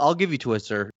I'll give you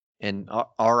Twister, and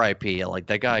R.I.P. Like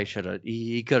that guy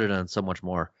he could have done so much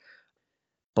more.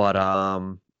 But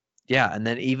yeah, and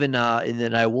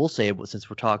then I will say, since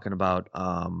we're talking about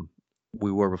we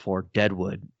were before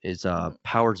Deadwood, is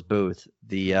Powers Booth.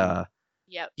 Yep.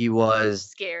 He was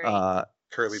Scary.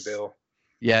 Curly Bill.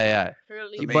 Yeah.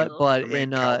 Curly The Bill. But the main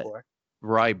in cowboy.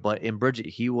 right, but in Bridget,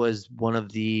 he was one of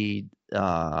the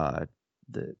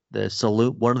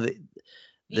saloon, one of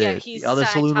He's the other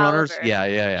Cy saloon runners. Tolliver. Yeah,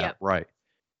 Yep. right.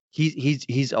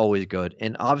 He's always good,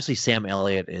 and obviously Sam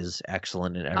Elliott is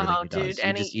excellent in everything he does.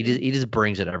 Dude, He just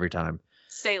brings it every time.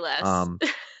 Say less.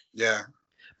 Yeah.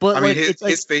 But I mean,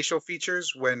 like, his facial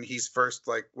features when he's first,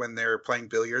 like, when they're playing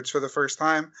billiards for the first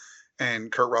time,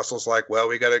 and Kurt Russell's like, well,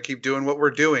 we got to keep doing what we're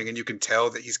doing. And you can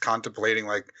tell that he's contemplating,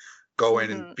 like,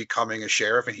 going and becoming a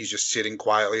sheriff, and he's just sitting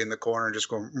quietly in the corner and just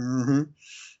going,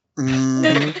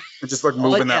 and just like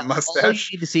moving that mustache. All you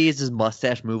need to see is his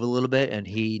mustache move a little bit, and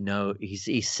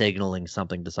he's signaling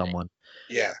something to someone.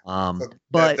 Yeah.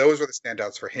 But those were the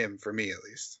standouts for him, for me at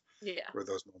least. Yeah. Were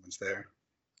those moments there.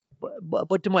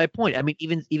 But to my point, I mean,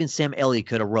 even Sam Elliott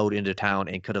could have rode into town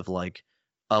and could have like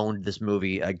owned this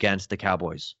movie against the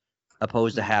Cowboys,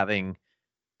 opposed to having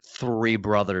three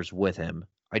brothers with him.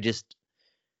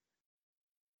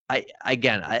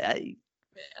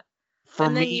 For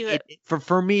me,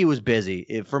 it was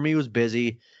busy. For me, it was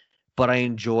busy, but I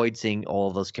enjoyed seeing all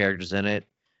of those characters in it.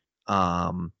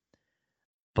 Yeah,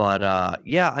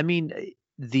 I mean,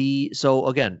 the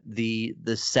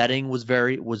setting was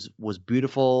was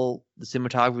beautiful. The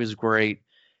cinematography was great.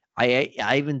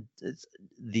 I even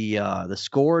the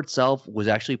score itself was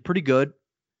actually pretty good,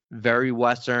 very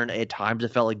Western. At times,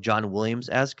 it felt like John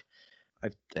Williams-esque.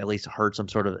 I've at least heard some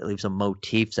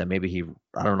motifs that maybe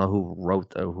I don't know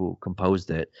who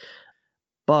composed it,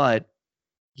 but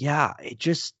yeah,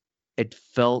 it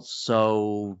felt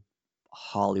so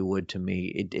Hollywood to me.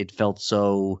 It felt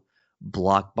so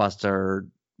blockbuster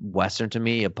Western to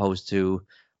me, opposed to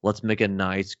let's make a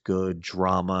nice, good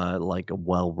drama, like a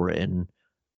well-written,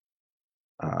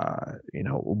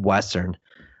 Western.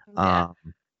 Yeah.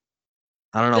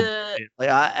 I don't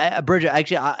know. Bridget,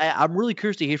 actually, I'm really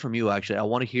curious to hear from you. Actually, I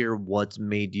want to hear what's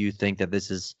made you think that this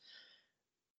has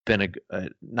been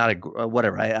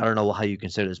whatever. I don't know how you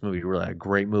consider this movie really a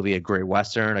great movie, a great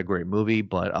Western, a great movie,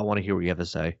 but I want to hear what you have to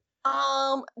say.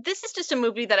 This is just a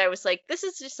movie that I was like, this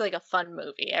is just like a fun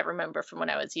movie. I remember from when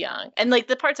I was young, and like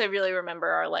the parts I really remember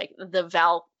are like the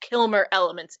Val Kilmer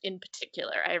elements in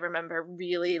particular. I remember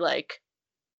really like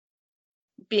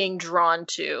being drawn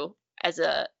to as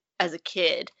a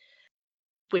kid,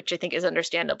 which I think is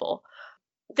understandable.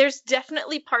 There's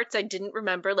definitely parts I didn't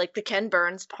remember, like the Ken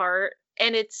Burns part,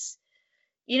 and it's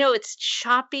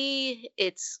choppy,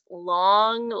 it's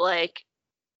long, like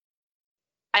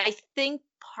I think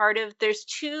there's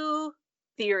two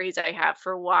theories I have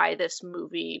for why this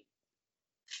movie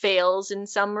fails in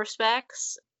some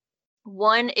respects.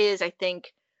 One is, I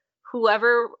think,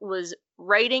 whoever was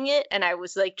writing it, and I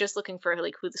was like just looking for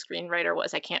like who the screenwriter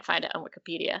was, I can't find it on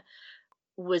Wikipedia,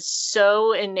 was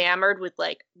so enamored with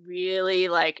like really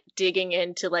like digging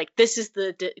into like this is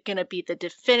gonna be the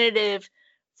definitive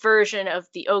version of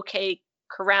the OK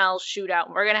Corral shootout.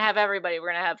 We're gonna have everybody.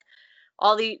 We're gonna have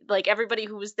all the like everybody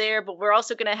who was there, but we're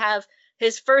also gonna have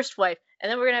his first wife, and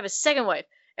then we're gonna have his second wife,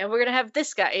 and we're gonna have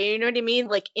this guy. You know what I mean?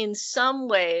 Like in some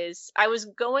ways, I was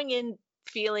going in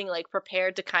feeling like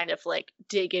prepared to kind of like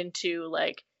dig into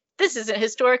like this isn't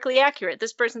historically accurate.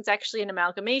 This person's actually an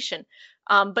amalgamation.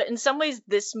 But in some ways,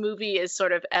 this movie is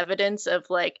sort of evidence of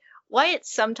like why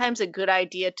it's sometimes a good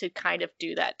idea to kind of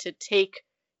do that, to take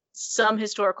some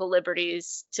historical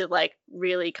liberties to like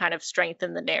really kind of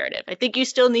strengthen the narrative. I think you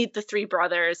still need the three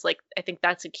brothers. Like, I think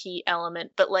that's a key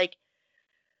element. But like,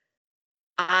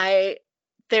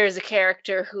 there's a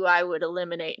character who I would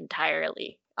eliminate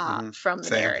entirely from the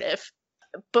narrative.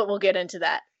 But we'll get into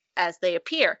that as they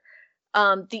appear.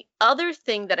 The other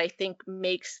thing that I think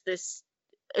made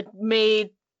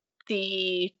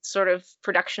the sort of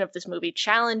production of this movie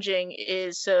challenging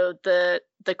is, so the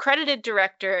credited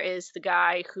director is the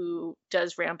guy who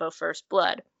does Rambo First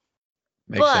Blood.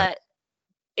 Makes sense. But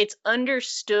it's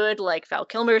understood, like Val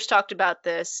Kilmer's talked about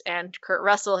this, and Kurt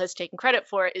Russell has taken credit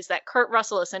for it, is that Kurt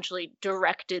Russell essentially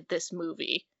directed this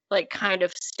movie, like kind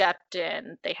of stepped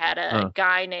in. They had a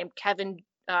guy named Kevin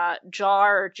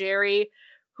Jar or Jerry,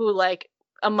 who like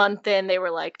a month in, they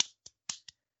were like,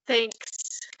 thank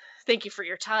you for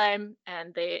your time,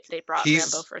 and they brought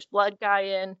Rambo First Blood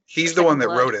guy in. He's the one that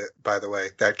wrote it, by the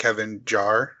way, that Kevin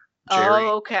Jar. Jerry.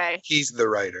 Oh, okay. He's the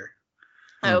writer.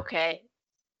 Okay.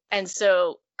 And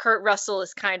so Kurt Russell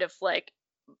is kind of like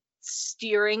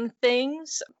steering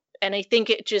things. And I think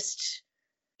it just,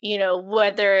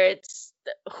 whether it's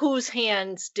whose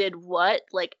hands did what,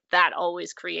 like that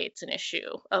always creates an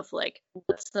issue of like,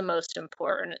 what's the most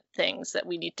important things that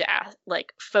we need to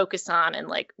focus on and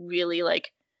like really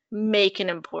like make an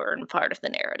important part of the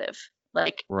narrative.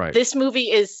 Like This movie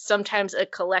is sometimes a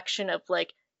collection of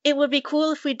like, it would be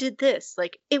cool if we did this.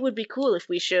 Like, it would be cool if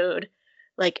we showed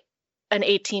like an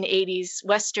 1880s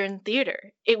Western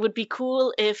theater. It would be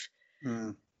cool if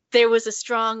there was a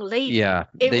strong lady. Yeah,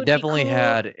 they definitely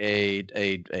had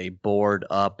a board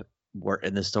up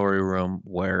in the story room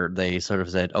where they sort of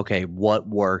said, okay, what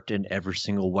worked in every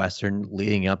single Western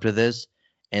leading up to this,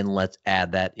 and let's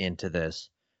add that into this.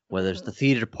 Whether it's the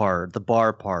theater part, the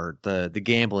bar part, the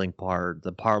gambling part,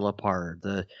 the parlor part,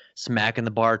 the smacking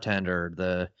the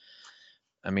bartender,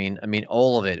 I mean,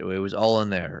 all of it. It was all in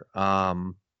there.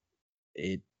 To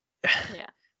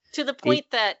the point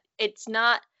that it's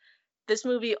not. This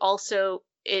movie also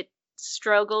it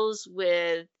struggles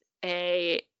with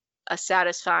a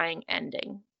satisfying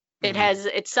ending.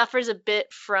 It suffers a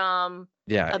bit from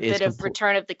a bit of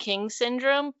Return of the King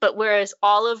syndrome, but whereas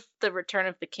all of the Return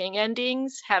of the King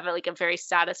endings have like a very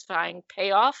satisfying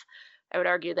payoff, I would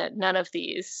argue that none of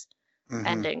these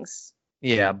endings.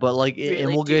 Yeah, but like, really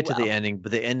and we'll get to the ending,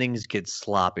 but the endings get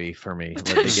sloppy for me. Like,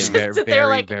 they get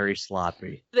very, very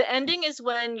sloppy. The ending is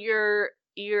when your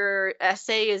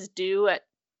essay is due at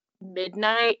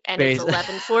midnight and it's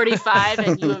 11:45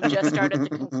 and you have just started the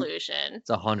conclusion. It's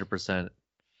 100%.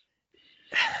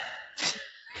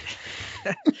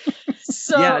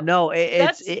 So yeah, no,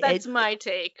 that's my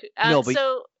take.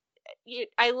 So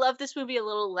I love this movie a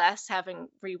little less having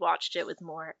rewatched it with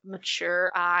more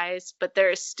mature eyes, but there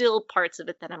are still parts of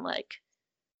it that I'm like.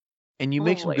 And you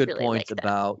make some good points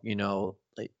about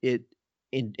it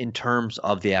in terms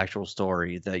of the actual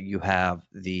story, that you have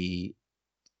the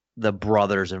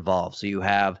brothers involved. So you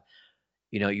have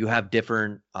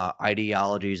different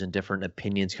ideologies and different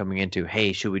opinions coming into,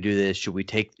 hey, should we do this? Should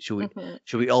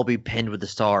we all be pinned with the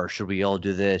star? Should we all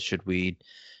do this? Should we,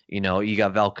 you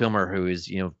got Val Kilmer, who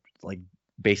is, like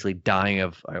basically dying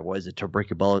of, what is it,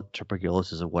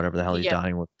 tuberculosis or whatever the hell he's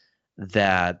dying with.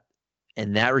 That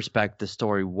in that respect, the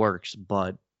story works,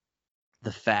 but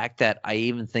the fact that I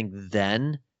even think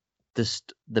then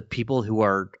the people who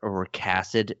were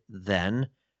casted then,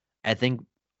 I think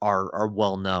are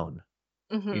well known.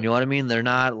 You know what I mean? They're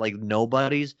not like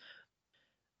nobodies.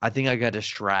 I think I got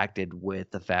distracted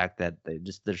with the fact that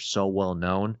they're so well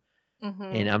known,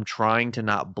 and I'm trying to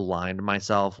not blind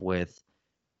myself with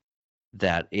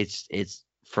that. It's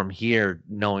from here,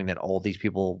 knowing that all these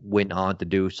people went on to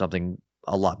do something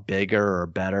a lot bigger or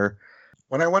better.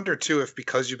 When I wonder too, if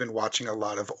because you've been watching a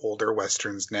lot of older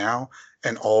Westerns now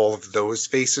and all of those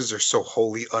faces are so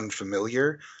wholly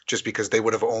unfamiliar, just because they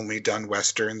would have only done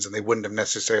Westerns and they wouldn't have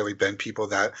necessarily been people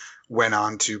that went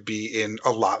on to be in a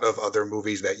lot of other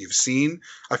movies that you've seen.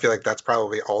 I feel like that's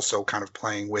probably also kind of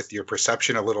playing with your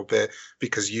perception a little bit,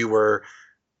 because you were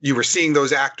seeing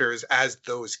those actors as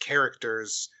those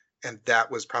characters, and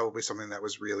that was probably something that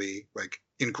was really like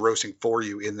engrossing for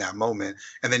you in that moment.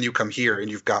 And then you come here and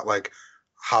you've got like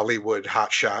Hollywood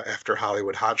hotshot after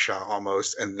Hollywood hotshot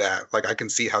almost, and that, like, I can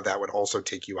see how that would also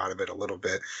take you out of it a little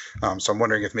bit. So I'm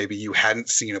wondering if maybe you hadn't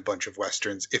seen a bunch of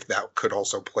Westerns, if that could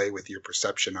also play with your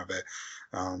perception of it.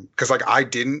 Because like, I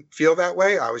didn't feel that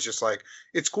way. I was just like,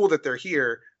 it's cool that they're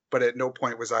here, but at no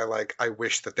point was I like, I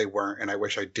wish that they weren't, and I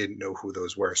wish I didn't know who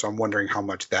those were. So I'm wondering how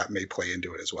much that may play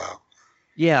into it as well.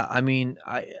 Yeah, I mean,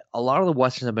 a lot of the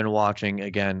Westerns I've been watching,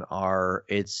 again,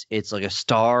 it's like a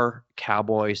star,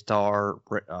 cowboy star,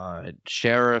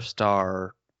 sheriff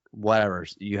star, whatever.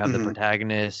 You have the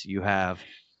protagonist, you have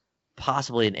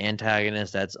possibly an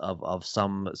antagonist that's of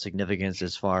some significance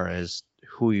as far as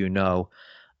who you know.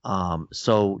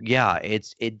 So yeah,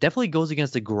 it definitely goes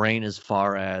against the grain as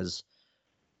far as,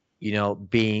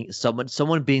 being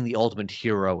someone being the ultimate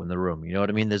hero in the room. You know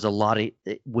what I mean? There's a lot of,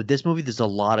 with this movie, there's a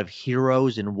lot of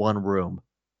heroes in one room.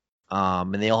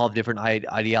 And they all have different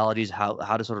ideologies, how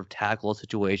to sort of tackle a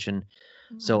situation.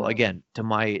 So again, to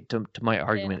my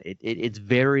argument, it's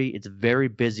very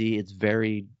busy, it's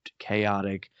very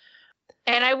chaotic.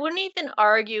 And I wouldn't even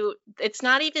argue, it's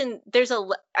not even,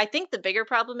 I think the bigger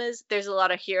problem is there's a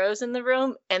lot of heroes in the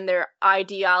room and their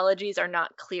ideologies are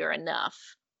not clear enough.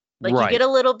 Like Right. you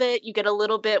get a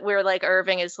little bit where like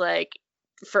Irving is like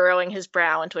furrowing his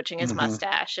brow and twitching his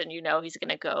mustache and he's going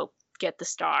to go get the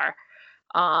star.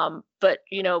 But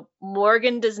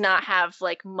Morgan does not have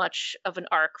like much of an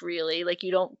arc really. Like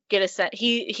you don't get a sense.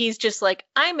 He's just like,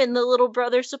 I'm in the little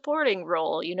brother supporting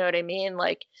role. You know what I mean?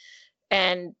 Like,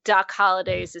 and Doc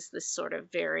Holliday's is this sort of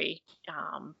very,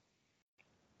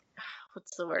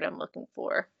 what's the word I'm looking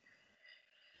for?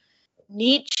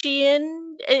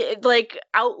 Nietzschean, like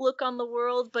outlook on the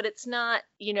world, but it's not,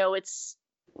 you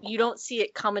don't see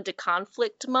it come into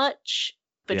conflict much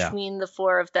between the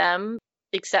four of them,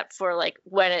 except for like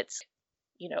when it's,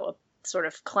 a sort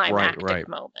of climactic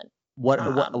moment. What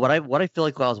I feel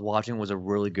like while I was watching was a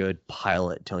really good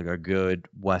pilot to like a good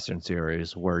Western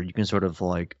series where you can sort of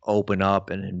like open up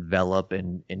and envelop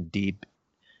and dig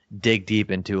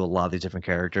deep into a lot of these different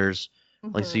characters.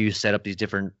 Like, so you set up these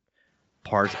different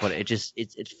parts, but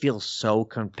it feels so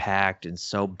compact and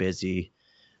so busy.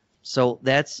 So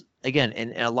that's, again,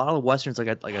 and a lot of the Westerns, like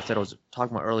I said, I was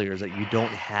talking about earlier, is that you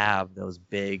don't have those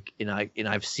big,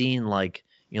 I've seen like,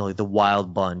 like the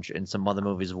Wild Bunch and some other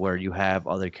movies where you have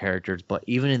other characters, but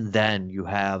even in then you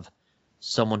have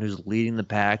someone who's leading the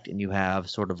pack and you have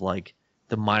sort of like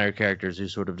the minor characters who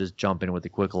sort of just jump in with a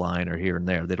quick line or here and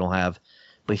there. They don't have,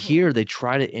 but here they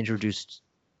try to introduce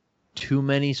too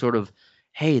many sort of,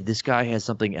 hey, this guy has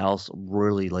something else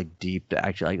really like deep to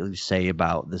actually say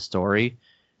about the story.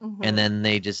 And then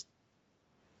they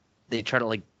try to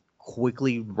like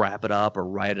quickly wrap it up or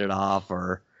write it off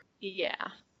or. Yeah.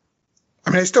 I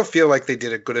mean, I still feel like they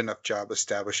did a good enough job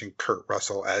establishing Kurt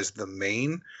Russell as the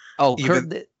main. Oh,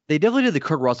 they definitely did the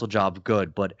Kurt Russell job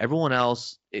good, but everyone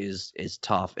else is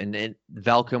tough. And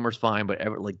Val Kilmer's fine,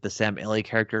 but like the Sam Elliott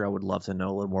character, I would love to know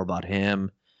a little more about him.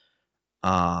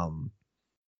 I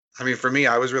mean, for me,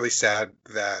 I was really sad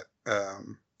that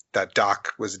that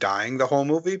Doc was dying the whole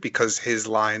movie because his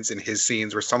lines and his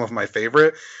scenes were some of my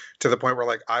favorite, to the point where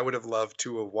like I would have loved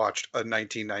to have watched a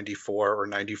 1994 or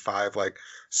 95 like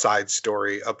side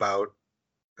story about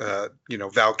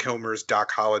Val Kilmer's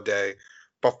Doc Holliday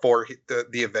before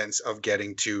the events of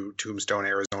getting to Tombstone,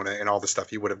 Arizona, and all the stuff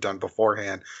he would have done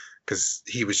beforehand, because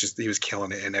he was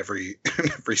killing it in every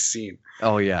scene.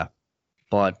 Oh yeah.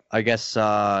 But I guess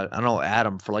I don't know,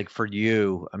 Adam, for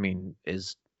you, I mean,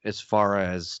 as far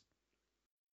as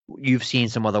you've seen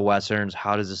some other Westerns,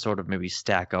 how does this sort of maybe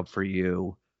stack up for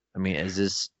you? I mean, does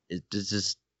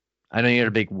this, I know you're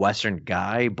a big Western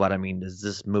guy, but I mean, does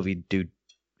this movie do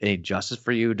any justice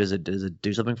for you? Does it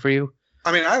do something for you?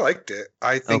 I mean, I liked it.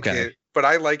 I think but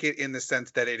I like it in the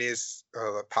sense that it is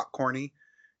popcorny,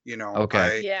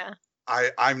 Okay. Yeah.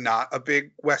 I'm not a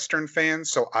big Western fan,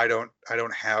 so I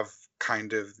don't have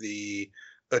kind of the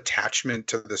attachment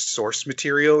to the source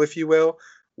material, if you will,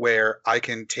 where I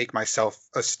can take myself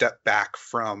a step back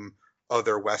from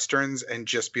other Westerns and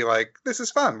just be like, this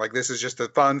is fun. Like, this is just a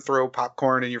fun, throw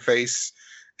popcorn in your face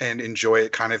and enjoy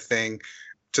it kind of thing,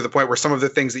 to the point where some of the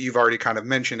things that you've already kind of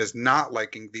mentioned is not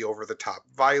liking the over the top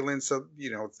violence of,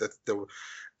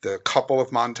 the couple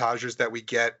of montages that we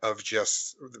get of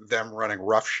just them running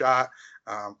roughshod.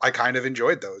 I kind of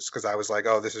enjoyed those because I was like,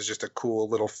 oh, this is just a cool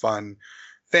little fun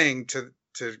thing to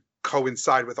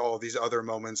coincide with all of these other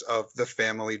moments of the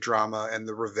family drama and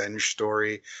the revenge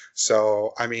story.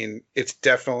 So, I mean, it's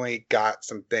definitely got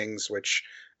some things which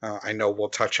I know we'll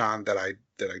touch on that I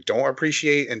don't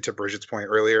appreciate. And to Bridget's point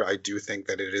earlier, I do think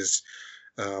that it is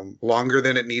longer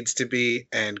than it needs to be,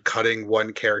 and cutting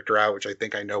one character out, which I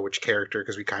think I know which character,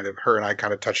 because her and I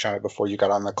kind of touched on it before you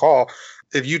got on the call.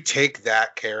 If you take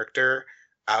that character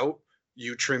out,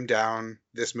 you trim down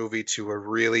this movie to a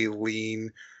really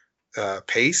lean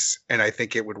pace, and I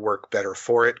think it would work better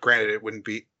for it. Granted, it wouldn't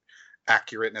be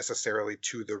accurate necessarily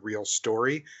to the real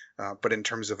story, but in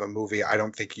terms of a movie, I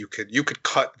don't think you could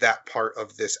cut that part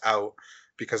of this out,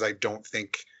 because I don't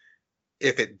think,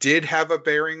 if it did have a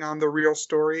bearing on the real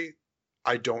story,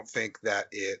 I don't think that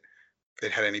it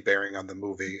had any bearing on the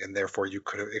movie, and therefore it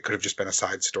could have just been a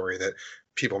side story that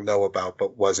people know about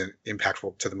but wasn't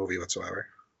impactful to the movie whatsoever.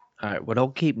 All right, well,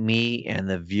 don't keep me and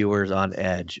the viewers on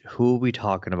edge. Who are we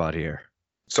talking about here?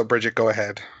 So, Bridget, go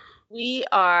ahead. We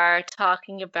are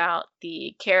talking about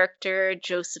the character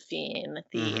Josephine,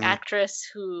 the actress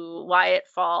who Wyatt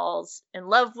falls in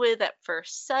love with at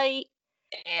first sight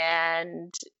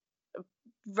and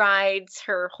rides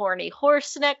her horny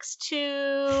horse next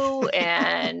to,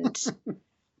 and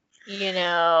you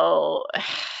know,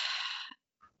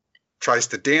 Tries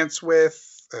to dance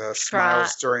with, try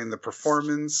smiles during the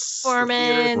performance, the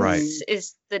theater performance Right. thing.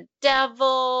 is the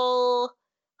devil.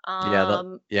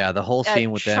 The whole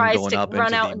scene with them Tries going to up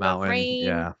run into out the in the mountain. rain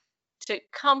Yeah. to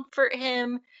comfort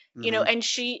him, you know, Mhm. and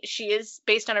she is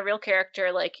based on a real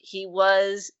character. Like, he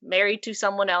was married to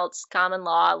someone else, common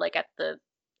law, like at the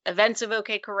events of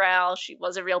OK Corral. She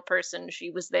was a real person. She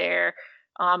was there.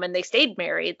 And they stayed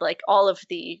married. Like, all of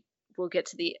the, we'll get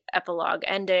to the epilogue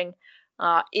ending,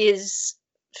 is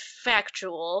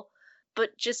factual,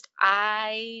 but just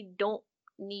I don't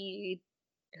need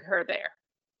her there.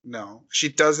 No, she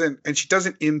doesn't, and she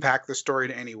doesn't impact the story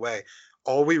in any way.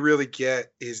 All we really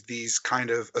get is these kind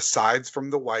of asides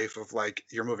from the wife of like,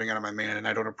 "You're moving out of my man, and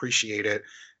I don't appreciate it,"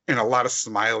 and a lot of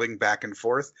smiling back and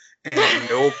forth. And at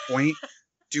no point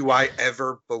do I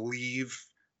ever believe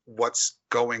what's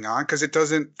going on, because it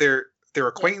doesn't. They're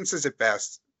acquaintances at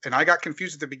best, and I got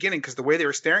confused at the beginning because the way they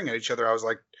were staring at each other, I was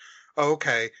like, oh,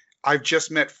 okay. I've just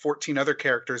met 14 other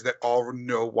characters that all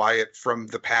know Wyatt from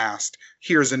the past.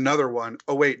 Here's another one.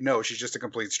 Oh, wait, no, she's just a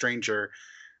complete stranger.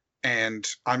 And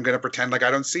I'm going to pretend like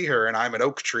I don't see her and I'm an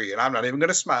oak tree and I'm not even going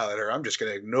to smile at her. I'm just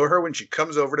going to ignore her when she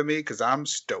comes over to me because I'm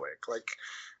stoic. Like,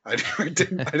 I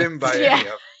didn't buy Yeah. any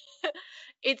of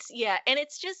it. And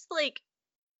it's just like,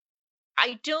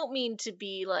 I don't mean to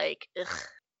be like, ugh.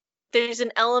 There's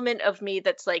an element of me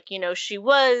that's like, you know, she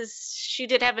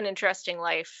did have an interesting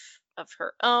life of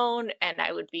her own, and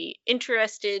I would be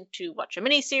interested to watch a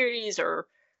miniseries or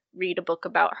read a book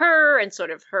about her and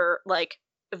sort of her, like,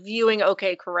 viewing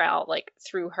OK Corral like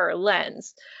through her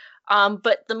lens.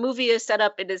 But the movie is set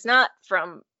up, it is not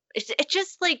from, it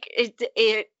just like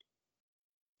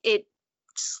it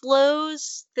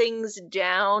slows things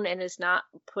down and is not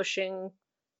pushing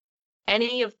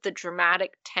any of the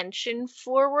dramatic tension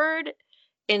forward.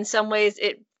 In some ways,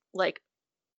 it like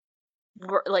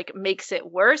like makes it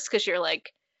worse because you're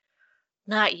like,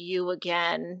 not you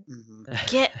again. Mhm.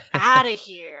 Get out of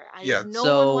here. Yeah. No one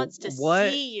So wants to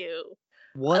what see you.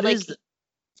 what Like, is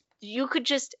you could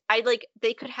just,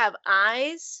 they could have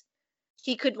eyes.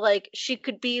 He could, like, she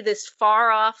could be this far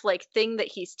off like thing that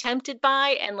he's tempted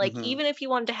by, and like, Mhm. even if you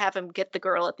wanted to have him get the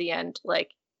girl at the end,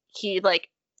 like, he like,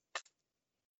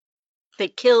 they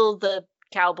kill the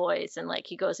cowboys and like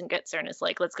he goes and gets her and is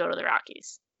like, let's go to the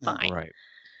Rockies. Fine. right?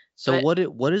 So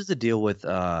But what is the deal with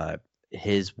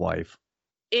his wife?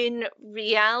 in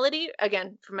reality,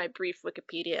 again, from my brief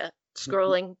Wikipedia Mhm.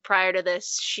 scrolling prior to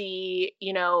this, she,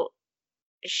 you know,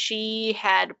 she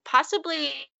had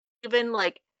possibly even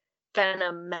like been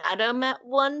a madam at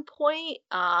one point.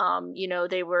 You know,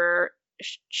 they were,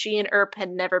 she and Earp had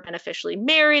never been officially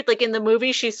married. Like, in the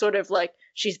movie, she's sort of like,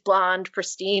 she's blonde,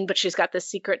 pristine, but she's got this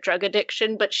secret drug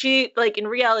addiction. But she, like, in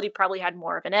reality, probably had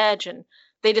more of an edge, and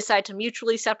they decide to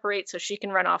mutually separate so she can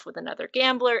run off with another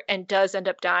gambler, and does end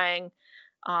up dying,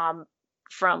 um,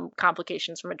 from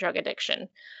complications from a drug addiction.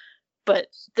 But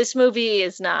this movie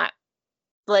is not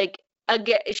like,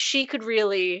 again, she could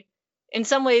really, in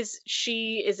some ways,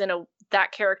 she is in a,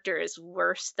 that character is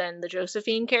worse than the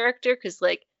Josephine character, because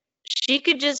like, she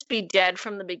could just be dead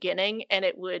from the beginning and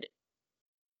it would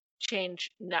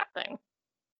change nothing.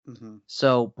 Mhm.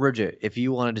 So Bridget, if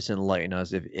you want to just enlighten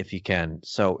us, if you can.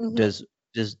 So Mhm. does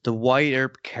the White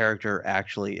Earp character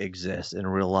actually exist in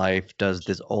real life?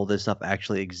 Does all this stuff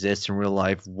actually exist in real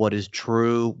life? What is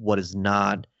true? What is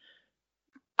not?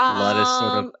 Let us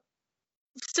sort of. Um,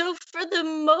 so for the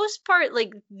most part,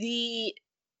 like, the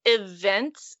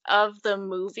events of the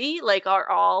movie like are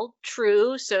all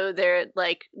true. So they're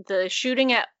like the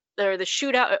shooting at, or the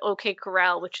shootout at OK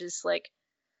Corral, which is like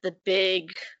the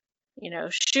big, you know,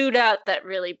 shootout that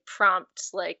really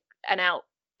prompts like an out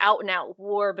and out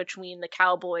war between the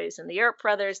cowboys and the Earp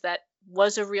brothers. That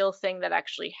was a real thing that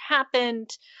actually happened.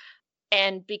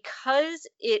 And because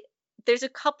it, there's a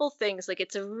couple things, like,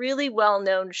 it's a really well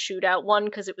known shootout, one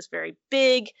because it was very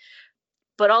big,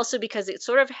 but also because it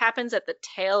sort of happens at the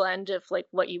tail end of like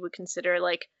what you would consider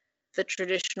like the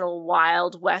traditional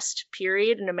Wild West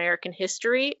period in American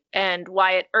history. And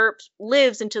Wyatt Earp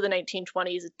lives into the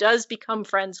 1920s, does become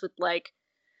friends with like,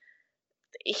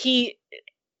 he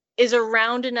is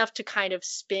around enough to kind of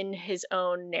spin his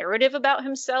own narrative about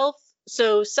himself.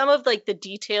 So some of like the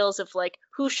details of like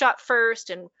who shot first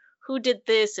and who did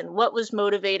this and what was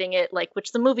motivating it, like,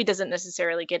 which the movie doesn't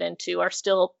necessarily get into, are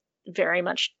still very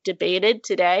much debated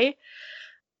today.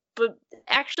 But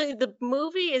actually, the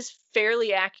movie is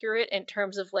fairly accurate in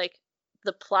terms of like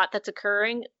the plot that's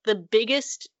occurring. The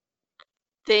biggest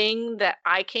thing that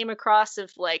I came across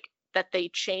of like that they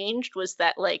changed was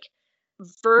that like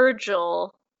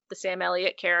Virgil, the Sam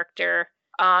Elliott character,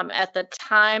 at the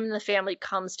time the family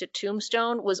comes to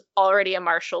Tombstone, was already a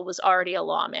marshal, was already a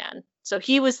lawman. So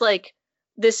he was like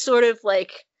this sort of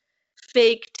like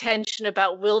fake tension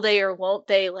about will they or won't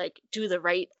they like do the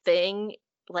right thing,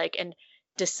 like, and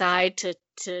decide to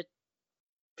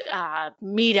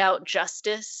mete out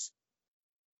justice,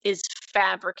 is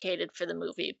fabricated for the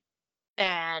movie.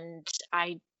 And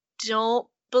I don't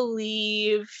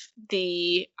believe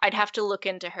I'd have to look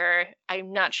into her.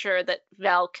 I'm not sure that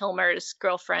Val Kilmer's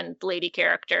girlfriend lady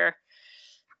character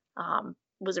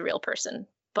was a real person,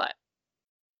 but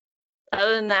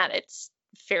other than that, it's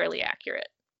fairly accurate.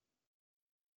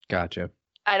 Gotcha.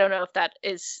 I don't know if that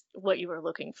is what you were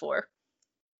looking for.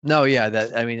 No, yeah,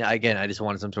 that, I mean, again, I just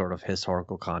wanted some sort of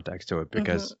historical context to it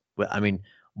because, I mean,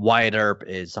 Wyatt Earp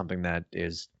is something that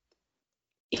is,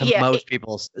 to most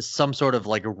people, some sort of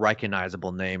like a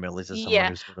recognizable name, at least as someone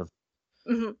who's sort of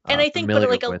and I think, but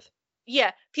like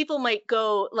people might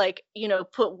go like,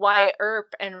 put Wyatt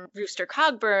Earp and Rooster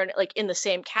Cogburn like in the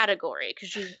same category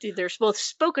because they're both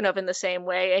spoken of in the same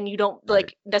way, and you don't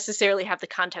like necessarily have the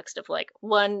context of like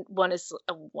one is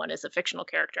a fictional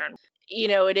character, and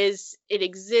it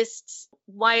exists.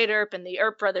 Wyatt Earp and the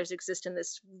Earp brothers exist in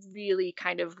this really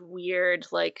kind of weird,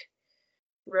 like,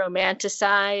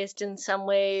 romanticized in some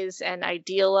ways and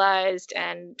idealized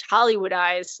and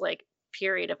Hollywoodized like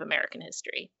period of American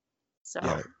history.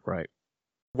 So right.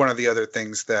 One of the other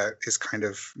things that is kind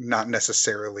of not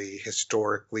necessarily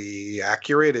historically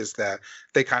accurate is that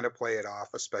they kind of play it off,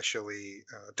 especially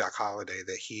Doc Holliday,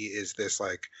 that he is this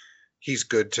like, he's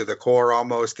good to the core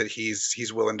almost, that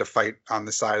he's willing to fight on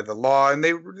the side of the law. And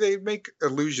they make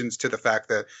allusions to the fact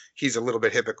that he's a little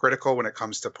bit hypocritical when it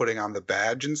comes to putting on the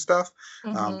badge and stuff.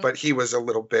 But he was a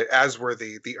little bit, as were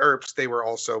the Earps. They were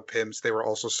also pimps. They were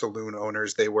also saloon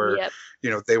owners. They were,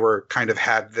 they were kind of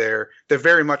they're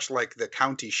very much like the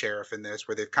county sheriff in this,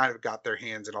 where they've kind of got their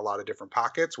hands in a lot of different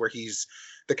pockets, where he's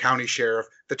the county sheriff,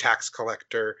 the tax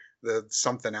collector, the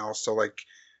something else. So like,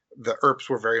 the Earps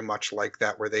were very much like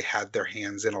that, where they had their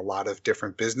hands in a lot of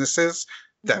different businesses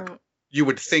that you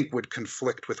would think would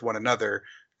conflict with one another.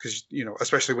 Because,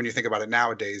 especially when you think about it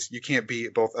nowadays, you can't be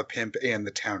both a pimp and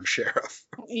the town sheriff.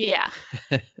 Yeah.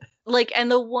 Like, and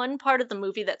the one part of the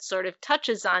movie that sort of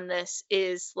touches on this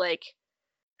is like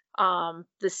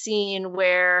the scene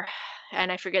where,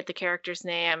 and I forget the character's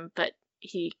name, but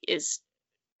he is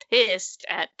pissed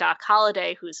at Doc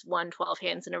Holliday, who's won 12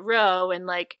 hands in a row, and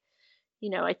like,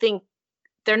 I think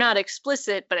they're not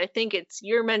explicit, but I think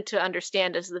you're meant to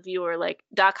understand as the viewer, like,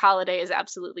 Doc Holliday is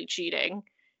absolutely cheating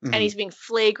and he's being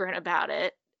flagrant about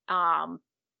it.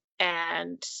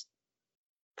 And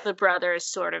the brothers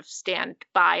sort of stand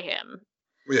by him.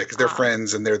 Yeah, because they're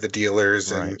friends and they're the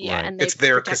dealers, and and it's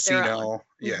their casino.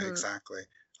 Yeah, exactly.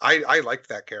 I liked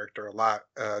that character a lot,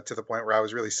 to the point where I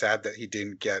was really sad that he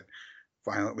didn't get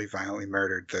violently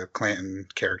murdered. The Clanton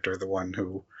character, the one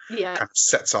who kind of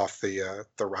sets off the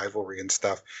rivalry and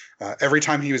stuff. Every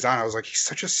time he was on, I was like, he's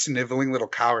such a sniveling little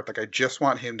coward. Like, I just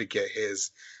want him to get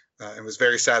his. It was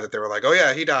very sad that they were like, oh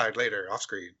yeah, he died later off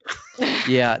screen.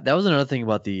 Yeah, that was another thing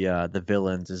about the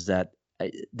villains, is that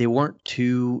they weren't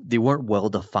well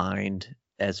defined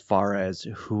as far as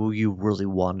who you really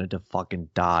wanted to fucking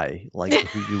die, like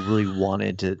who you really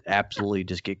wanted to absolutely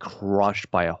just get crushed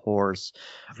by a horse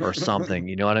or something.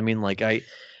 You know what I mean? Like I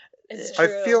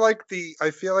feel like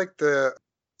the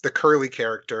Curly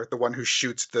character, the one who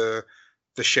shoots the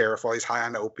sheriff while he's high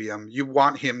on opium, you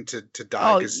want him to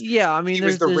die. Oh yeah, I mean, he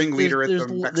was the ringleader at the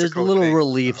Mexico there's little thing,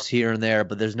 reliefs here and there,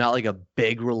 but there's not like a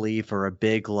big relief or a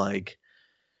big like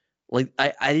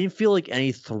I didn't feel like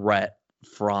any threat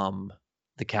from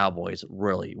the Cowboys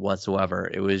really whatsoever.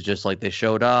 It was just like they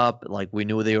showed up, like we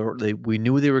knew they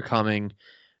were coming.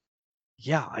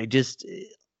 Yeah, I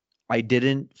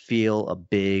didn't feel a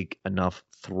big enough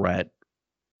threat,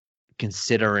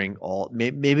 considering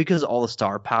maybe because all the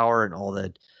star power and all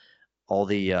the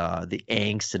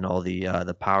angst and all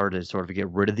the power to sort of get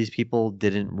rid of these people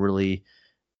didn't really,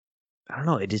 I don't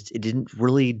know, it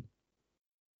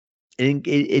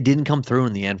didn't come through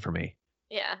in the end for me.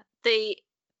 Yeah,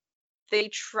 they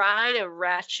try to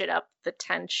ratchet up the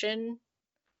tension,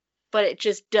 but it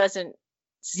just doesn't.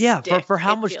 Yeah, for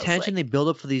how much tension they build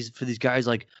up for these guys,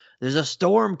 like there's a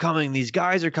storm coming, these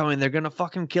guys are coming, they're gonna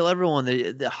fucking kill everyone.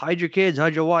 They hide your kids,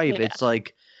 hide your wife. Yeah. It's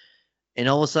like, and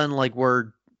all of a sudden, like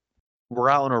we're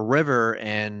out in a river,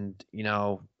 and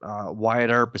Wyatt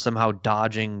Earp is somehow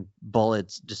dodging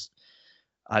bullets. Just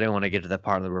I didn't want to get to that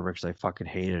part of the river because I fucking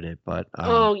hated it. But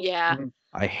oh yeah,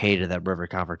 I hated that river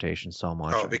confrontation so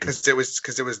much. Oh, because it was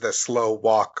the slow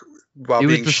walk while it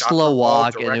being was the shot slow from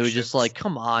walk, all and it was just like,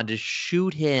 come on, just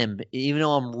shoot him. Even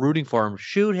though I'm rooting for him,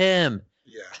 shoot him.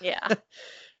 Yeah. Yeah.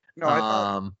 No, I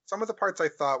thought Um, some of the parts I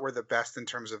thought were the best in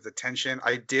terms of the tension.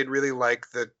 I did really like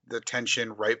the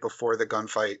tension right before the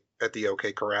gunfight at the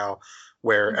OK Corral,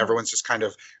 where Mhm. everyone's just kind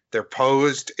of they're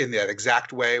posed in that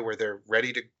exact way where they're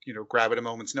ready to grab at a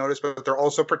moment's notice, but they're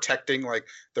also protecting like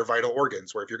their vital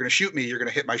organs. Where if you're going to shoot me, you're going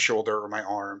to hit my shoulder or my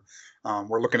arm.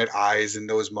 We're looking at eyes in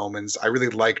those moments. I really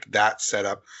liked that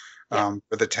setup. Yeah.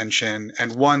 For the tension,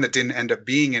 and one that didn't end up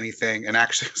being anything, and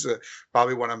actually was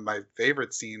probably one of my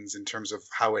favorite scenes in terms of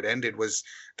how it ended was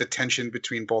the tension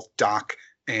between both Doc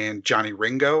and Johnny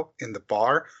Ringo in the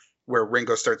bar, where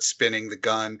Ringo starts spinning the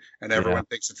gun and everyone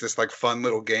thinks it's this like fun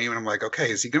little game. And I'm like,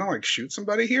 okay, is he going to like shoot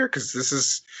somebody here? Because this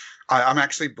is, I'm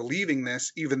actually believing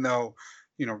this, even though,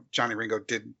 Johnny Ringo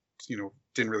didn't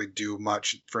really do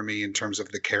much for me in terms of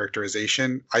the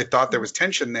characterization. I thought there was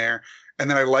tension there. And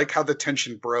then I like how the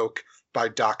tension broke by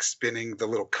Doc spinning the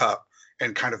little cup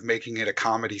and kind of making it a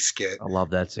comedy skit. I love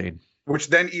that scene. Which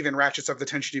then even ratchets up the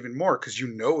tension even more because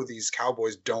these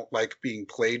cowboys don't like being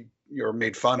played or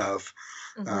made fun of.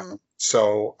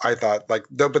 So I thought but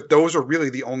those are really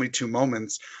the only two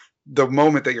moments. The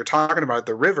moment that you're talking about at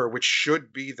the river, which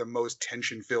should be the most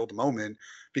tension-filled moment,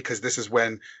 because this is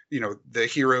when the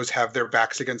heroes have their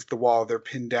backs against the wall, they're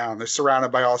pinned down, they're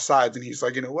surrounded by all sides, and he's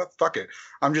like, you know what, fuck it,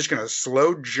 I'm just gonna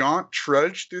slow jaunt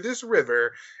trudge through this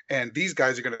river, and these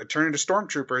guys are gonna turn into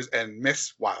stormtroopers and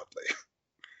miss wildly.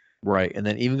 Right, and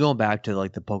then even going back to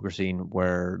like the poker scene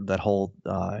where that whole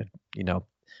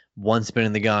one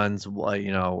spinning the guns,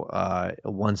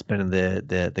 one spinning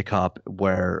the cup,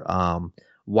 where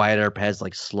Wyatt Earp has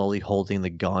like slowly holding the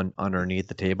gun underneath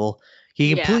the table.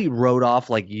 He completely wrote off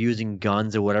like using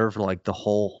guns or whatever for like the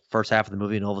whole first half of the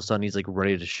movie, and all of a sudden he's like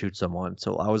ready to shoot someone.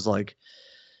 So I was like,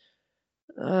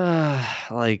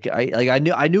 I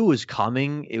knew it was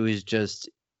coming. It was just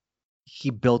he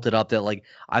built it up that like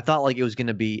I thought like it was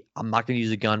gonna be I'm not gonna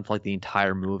use a gun for like the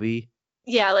entire movie.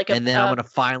 Yeah, and then I'm gonna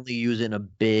finally use it in a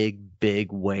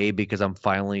big way because I'm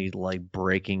finally like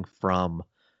breaking from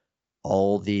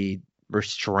all the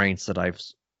restraints that I've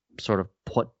sort of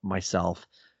put myself.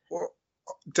 Well,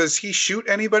 does he shoot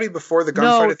anybody before the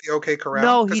gunfight at the OK Corral?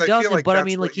 No, he doesn't. But I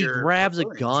mean, like he grabs a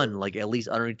gun, like at least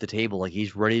underneath the table, like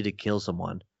he's ready to kill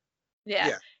someone.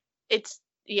 Yeah.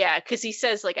 Because he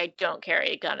says like I don't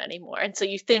carry a gun anymore, and so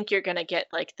you think you're gonna get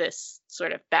like this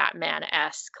sort of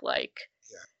Batman-esque like.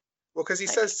 Yeah. Well, because he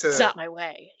says to. It's not my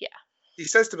way. Yeah. He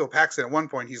says to Bill Paxton at one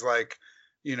point, he's like,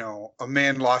 a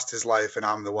man lost his life and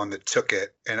I'm the one that took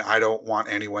it, and I don't want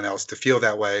anyone else to feel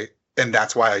that way, and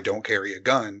that's why I don't carry a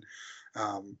gun.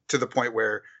 To the point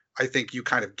where I think you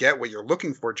kind of get what you're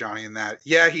looking for, Johnny, in that,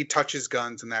 he touches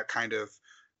guns, and that kind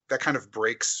of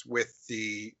breaks with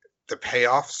the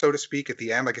payoff, so to speak, at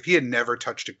the end. Like if he had never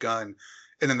touched a gun,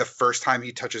 and then the first time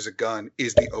he touches a gun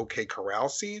is the OK Corral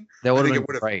scene, that would have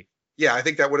been right. Yeah, I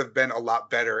think that would have been a lot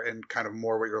better and kind of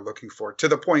more what you're looking for. To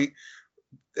the point,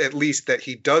 at least, that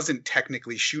he doesn't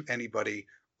technically shoot anybody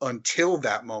until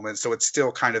that moment. So it's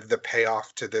still kind of the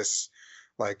payoff to this,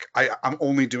 like, I'm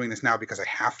only doing this now because I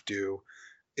have to.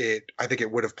 I think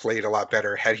it would have played a lot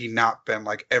better had he not been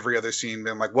like every other scene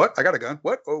been like, what? I got a gun.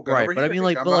 What? Oh, gun right. over But here. I mean,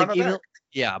 like, even,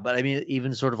 but I mean,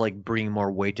 even sort of like bringing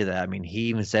more weight to that. I mean, he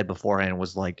even said beforehand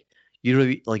was like,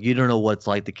 you don't know what it's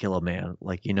like to kill a man.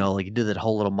 Like, like he did that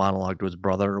whole little monologue to his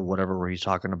brother or whatever, where he's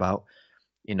talking about,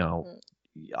 you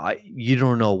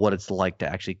don't know what it's like to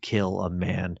actually kill a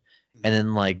man. And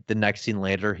then like the next scene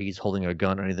later, he's holding a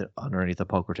gun underneath the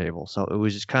poker table. So it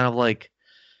was just kind of like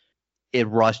it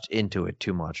rushed into it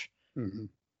too much. Mm-hmm.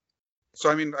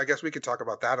 So, I mean, I guess we could talk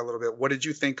about that a little bit. What did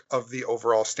you think of the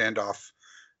overall standoff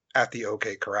at the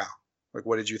OK Corral? Like,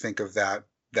 what did you think of that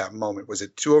moment? Was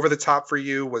it too over the top for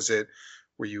you?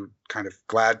 Were you kind of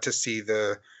glad to see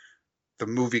the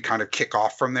movie kind of kick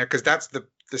off from there? Because that's the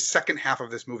second half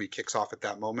of this movie kicks off at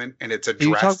that moment, and it's a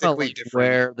drastically different.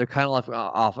 Where they're kind of like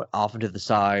off into the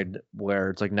side, where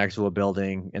it's like next to a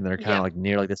building, and they're kind of like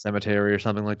near like the cemetery or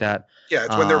something like that. Yeah,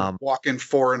 it's when they're walking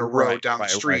four in a row down the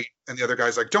street, and the other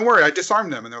guy's like, "Don't worry, I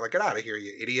disarmed them," and they're like, "Get out of here,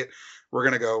 you idiot! We're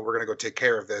gonna go take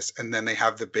care of this." And then they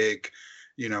have the big,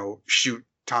 kill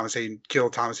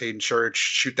Thomas Hayden Church,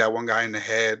 shoot that one guy in the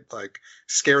head, like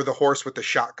scare the horse with the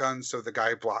shotgun, so the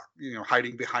guy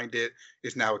hiding behind it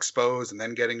is now exposed and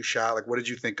then getting shot. Like, what did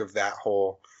you think of that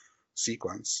whole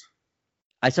sequence?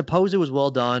 I suppose it was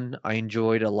well done. I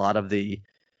enjoyed a lot of the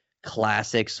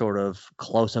classic sort of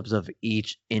close-ups of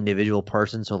each individual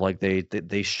person. So like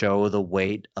they show the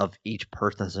weight of each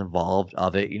person that's involved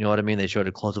of it. You know what I mean? They showed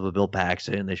a close-up of Bill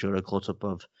Paxton. They showed a close-up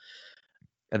of,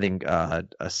 I think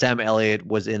Sam Elliott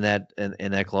was in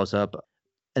that close up.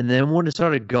 And then when it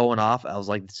started going off, I was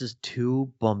like, this is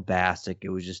too bombastic. It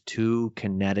was just too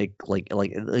kinetic. Like at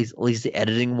least the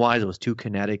editing wise, it was too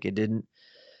kinetic. It didn't.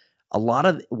 A lot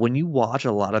of when you watch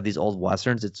a lot of these old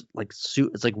westerns, it's like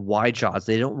it's like wide shots.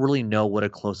 They don't really know what a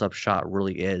close up shot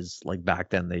really is. Like back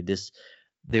then,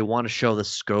 they want to show the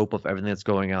scope of everything that's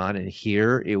going on. And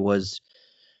here it was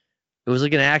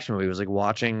like an action movie. It was like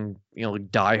watching,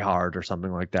 like Die Hard or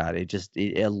something like that.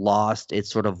 It lost its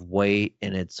sort of weight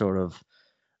and its sort of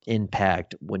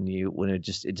impact when it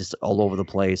just all over the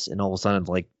place, and all of a sudden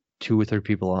like 2 or 3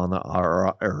 people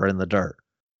are in the dirt.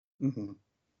 Mm-hmm.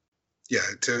 Yeah,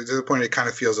 to the point it kind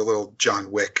of feels a little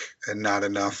John Wick and not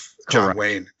enough John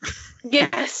Wayne.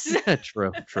 Yes.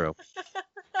 True.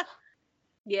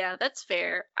 Yeah, that's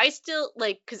fair. I still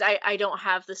because I don't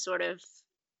have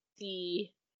the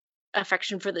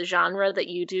affection for the genre that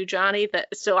you do, Johnny.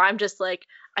 So I'm just like,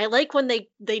 I like when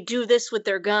they do this with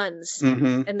their guns,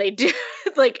 and they do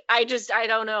I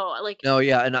don't know. No,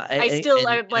 yeah, and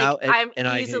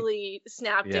I'm easily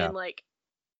snapped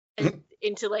in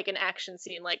into an action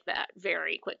scene like that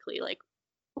very quickly.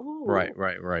 Ooh.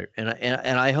 Right. And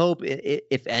I hope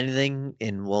if anything,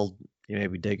 and we'll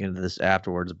maybe dig into this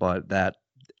afterwards, but that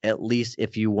at least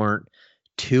if you weren't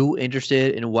too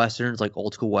interested in westerns, like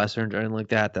old school westerns or anything like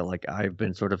that I've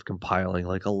been sort of compiling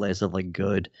a list of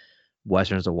good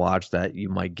westerns to watch, that you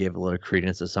might give a little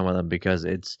credence to some of them, because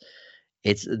it's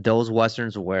those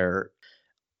westerns where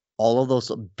all of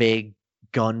those big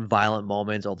gun violent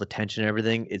moments, all the tension and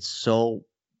everything, it's so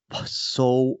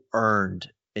earned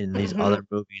in these other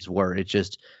movies, where it's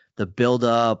just the build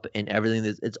up and everything,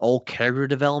 it's all character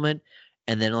development.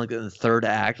 And then in the third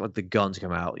act, the guns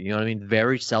come out. You know what I mean?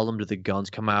 Very seldom do the guns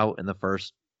come out in the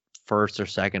first or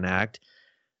second act.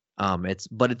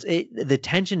 The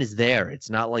tension is there. It's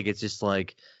not like it's just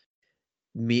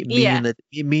me and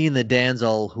the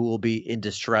damsel who will be in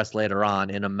distress later on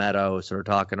in a meadow, sort of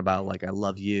talking about I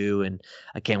love you and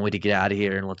I can't wait to get out of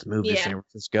here and let's move to San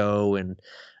Francisco.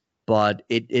 But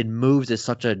it moves at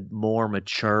such a more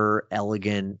mature,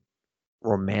 elegant,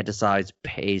 romanticized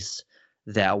pace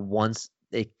that once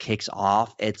it kicks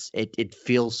off, it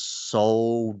feels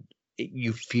so,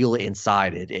 you feel it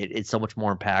inside it. It's so much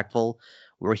more impactful.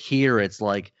 Where here it's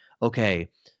okay,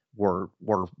 we're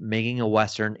making a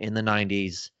western in the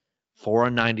 90s for a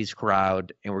 90s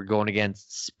crowd, and we're going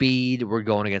against Speed, we're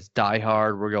going against Die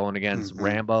Hard, we're going against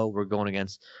Rambo, we're going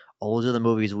against all those other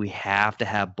movies. We have to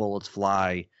have bullets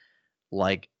fly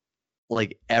like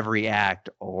every act,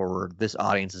 or this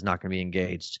audience is not going to be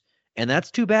engaged. And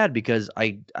that's too bad, because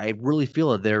I really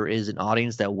feel that there is an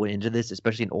audience that went into this,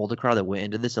 especially an older crowd that went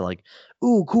into this, they're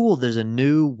ooh, cool, there's a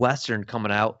new western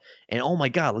coming out, and oh my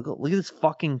god, look at this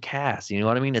fucking cast. You know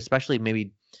what I mean? Especially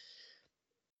maybe,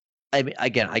 I mean,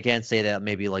 again, I can't say that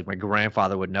maybe my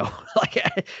grandfather would know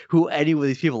who any of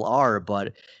these people are,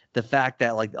 but the fact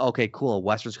that okay, cool, a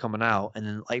western's coming out, and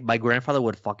then my grandfather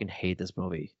would fucking hate this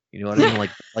movie. You know what I mean?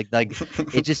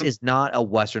 It just is not a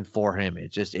western for him.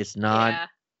 It's not. Yeah.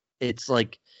 It's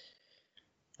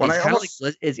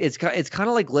it's kind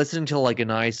of like listening to a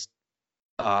nice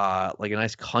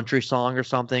country song or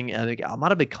something. I'm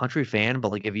not a big country fan,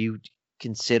 but if you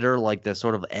consider the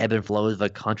sort of ebb and flows of a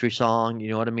country song, you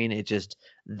know what I mean?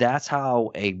 That's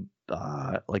how a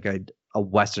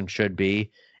western should be,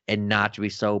 and not to be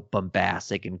so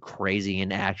bombastic and crazy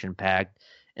and action packed.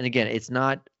 And again, it's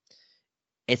not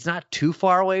too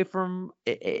far away from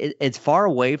it's far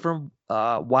away from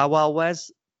Wild Wild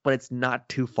West, but it's not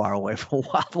too far away from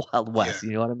Wild Wild West. Yeah.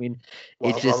 You know what I mean?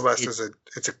 Wild West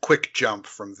it's a quick jump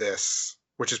from this,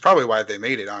 which is probably why they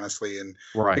made it, honestly. And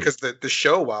because the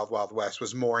show Wild Wild West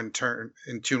was more in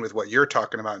tune with what you're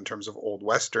talking about in terms of old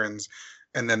westerns,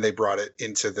 and then they brought it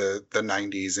into the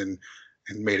 90s and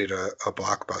made it a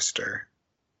blockbuster.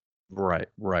 Right.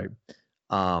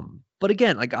 But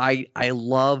again, I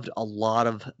loved a lot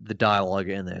of the dialogue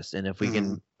in this, and if we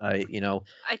can,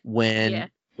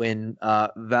 when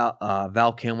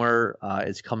Val Kilmer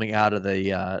is coming out of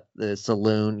the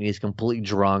saloon, he's completely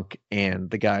drunk, and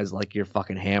the guy's you're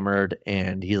fucking hammered,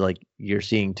 and he's you're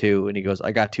seeing two, and he goes,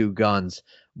 I got 2 guns,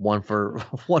 one for each.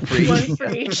 One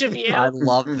for each of you. I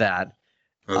love that.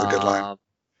 That was a good line.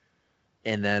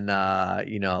 And then I'm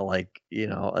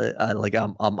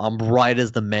right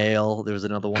as the mail. There was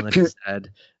another one that he said.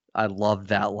 I love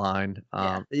that line.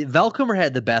 Val Kilmer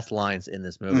had the best lines in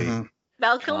this movie. Mm-hmm.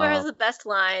 Val Kilmer has the best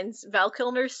lines. Val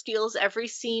Kilmer steals every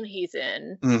scene he's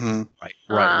in. Mm-hmm.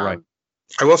 Right.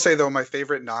 I will say, though, my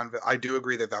favorite I do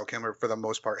agree that Val Kilmer, for the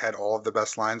most part, had all of the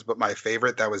best lines, but my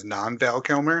favorite that was non-Val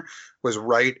Kilmer was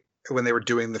right when they were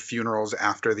doing the funerals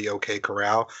after the OK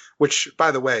Corral, which,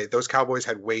 by the way, those cowboys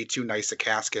had way too nice a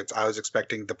caskets. I was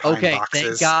expecting the pine Okay, boxes.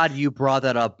 thank God you brought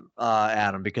that up,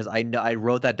 Adam, because I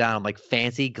wrote that down. I'm like,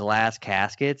 fancy glass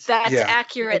caskets. That's Yeah.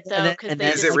 accurate And though, then- because and they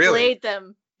then- Is it really? displayed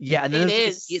them. Yeah, and then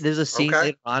It there's a scene Okay.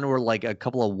 later on where like a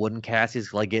couple of wooden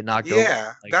caskets like get knocked over.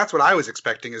 Yeah, Like, that's what I was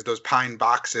expecting, is those pine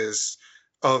boxes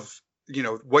of,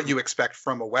 what you expect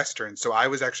from a Western. So I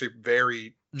was actually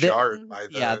very jarred by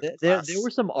the yeah, there glass. were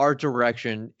some art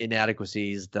direction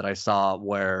inadequacies that I saw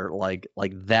where like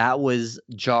that was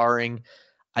jarring.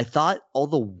 I thought all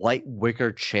the white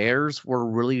wicker chairs were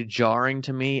really jarring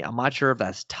to me. I'm not sure if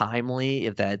that's timely,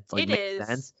 if that like It makes is.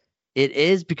 sense. It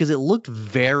is, because it looked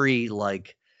very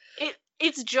like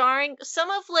It's jarring.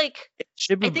 Some of like it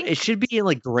should be I think- it should be in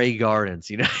like Grey Gardens,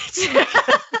 you know.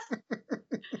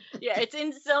 yeah, it's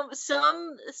in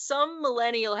some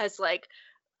millennial has like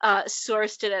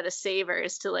sourced it at a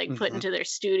Savers to like put Mhm. into their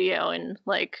studio, and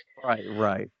like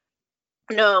Right.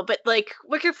 no, but like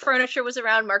wicker furniture was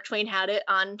around. Mark Twain had it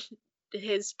on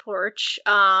his porch.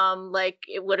 Like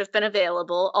it would have been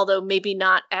available, although maybe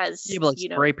not as Yeah, but, like,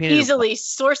 spray painted easily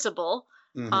sourceable.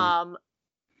 Mhm.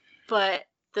 But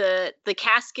the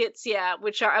caskets, yeah,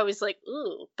 which are, I was like,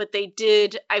 ooh, but they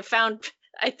did. I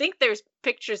think there's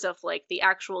pictures of like the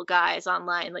actual guys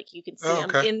online, like you can see Oh, them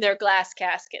okay. in their glass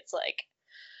caskets, like.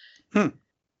 Hmm.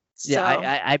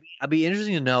 Yeah, I'd be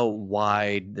interesting to know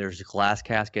why there's glass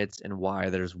caskets and why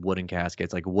there's wooden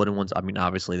caskets. Like wooden ones, I mean,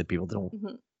 obviously the people don't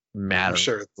Mhm. matter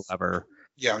sure it's- whatsoever.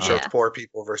 Yeah, I'm sure Yeah. it's poor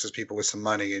people versus people with some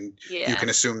money, and Yeah. you can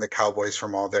assume the cowboys,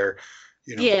 from all their,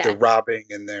 Yeah. their robbing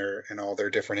and all their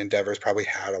different endeavors, probably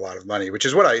had a lot of money, which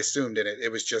is what I assumed in it.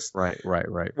 It was just Right.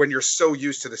 when you're so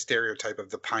used to the stereotype of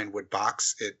the pine wood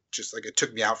box, it just like it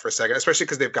took me out for a second, especially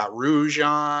because they've got rouge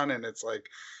on, and it's like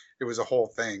it was a whole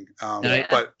thing. Yeah.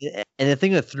 But And the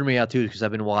thing that threw me out too, because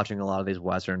I've been watching a lot of these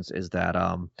westerns, is that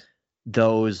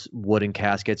those wooden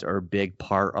caskets are a big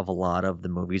part of a lot of the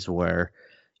movies where,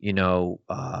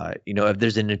 if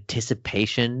there's an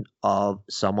anticipation of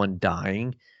someone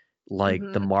dying, like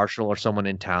the Mhm. marshal or someone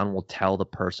in town will tell the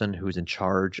person who's in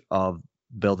charge of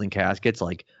building caskets,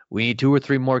 like, we need 2 or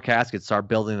 3 more caskets, start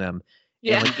building them.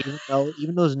 Yeah. And like,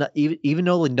 even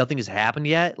though like, nothing has happened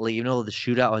yet, like even though the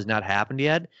shootout has not happened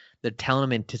yet, they're telling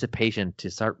them anticipation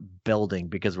to start building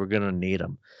because we're gonna need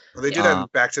them. Well, they do that in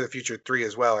Back to the Future 3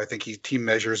 as well. I think he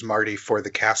measures Marty for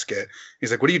the casket. He's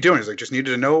like, "What are you doing?" He's like, "Just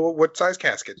needed to know what size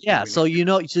casket." Yeah, we so need." you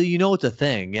know it's a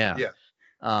thing. Yeah. Yeah.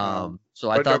 So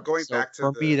I but no, thought going back to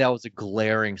for me the- that was a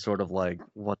glaring sort of like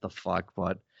what the fuck,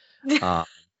 but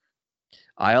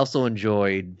I also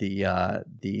enjoyed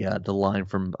the line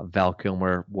from Val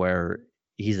Kilmer where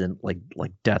he's in like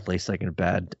deathly sick in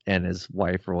bed and his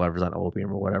wife or whatever's on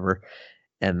opium or whatever,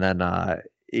 and then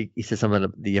he says something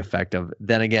to the effect of,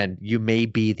 "Then again, you may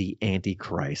be the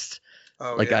Antichrist."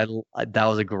 Oh, Like yeah. that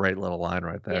was a great little line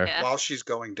right there. Yeah. While she's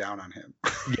going down on him.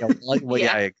 Yeah,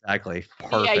 yeah, exactly.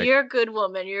 Perfect. Yeah, you're a good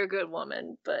woman. You're a good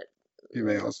woman, but You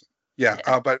may also. Yeah,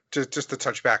 Yeah. but just to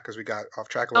touch back because we got off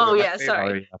track a little Oh, bit. yeah,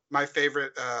 sorry. My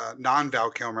favorite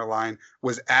non-Val Kilmer line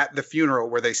was at the funeral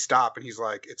where they stop and he's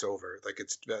like, "It's over." Like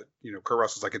it's Kurt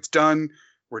Russell's like, "It's done.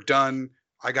 We're done.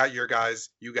 I got your guys.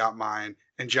 You got mine."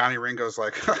 And Johnny Ringo's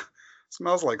like,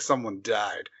 "Smells like someone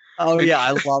died." Oh yeah,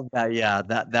 I love that. Yeah,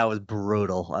 that was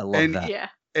brutal. I love And- that. yeah.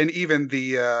 And even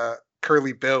the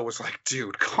Curly Bill was like,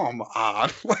 "Dude, come on!"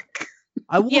 Like,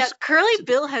 I will. Yeah, Curly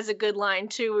Bill has a good line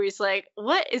too, where he's like,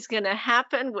 "What is gonna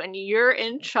happen when you're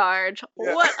in charge?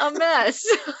 Yeah. What a mess!"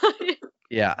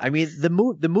 Yeah, I mean the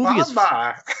movie is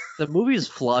Mama. the movie is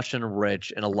flush and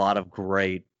rich and a lot of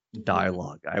great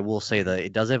dialogue. I will say that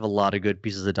it does have a lot of good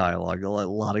pieces of dialogue, a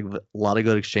lot of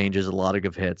good exchanges, a lot of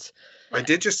good hits. I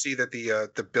did just see that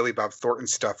the Billy Bob Thornton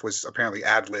stuff was apparently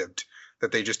ad-libbed.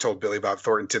 That they just told Billy Bob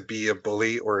Thornton to be a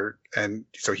bully, and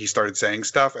so he started saying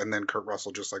stuff, and then Kurt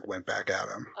Russell just like went back at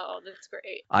him. Oh, that's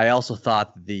great. I also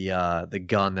thought the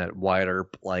gun that Wyatt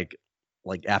Earp like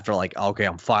after like, okay,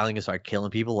 I'm filing and start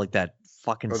killing people, like that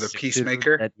fucking Oh, the suit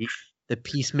Peacemaker? the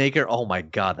Peacemaker. Oh my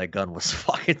god, that gun was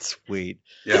fucking sweet.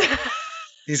 Yeah,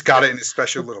 he's got it in his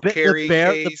special little carry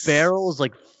The case. barrel is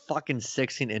like fucking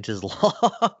 16 inches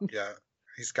long. Yeah,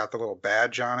 he's got the little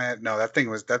badge on it. No, that thing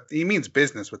was that. He means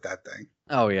business with that thing.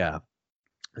 Oh yeah,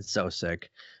 it's so sick.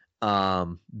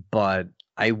 But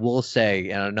I will say,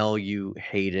 and I know you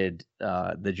hated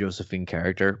the Josephine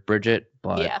character, Bridget,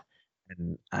 but Yeah.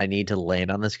 and I need to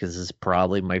land on this because this is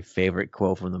probably my favorite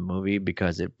quote from the movie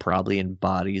because it probably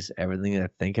embodies everything I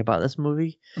think about this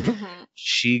movie. Mhm.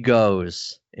 She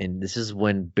goes, and this is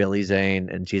when Billy Zane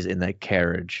and she's in that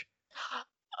carriage.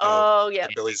 Oh, yeah.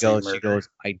 Billy Zane She murder. goes,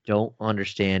 I don't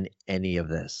understand any of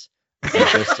this. I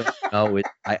just know it.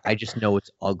 I just know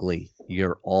it's ugly.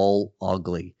 You're all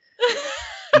ugly.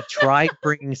 He tried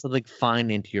bringing something fine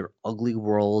into your ugly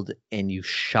world, and you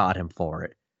shot him for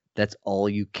it. That's all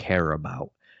you care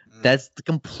about. That's the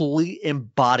complete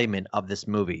embodiment of this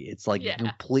movie. It's like Yeah.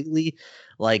 completely,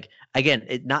 like, again,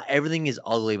 not everything is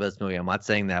ugly about this movie. I'm not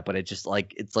saying that, but it's just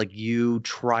like you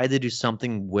try to do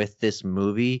something with this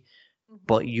movie,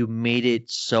 but you made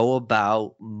it so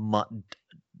about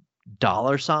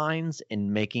dollar signs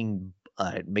and making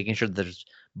sure there's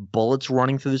bullets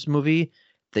running through this movie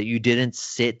that you didn't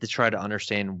sit to try to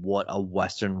understand what a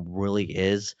Western really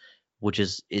is, which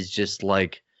is just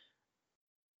like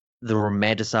the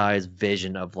romanticized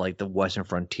vision of like the Western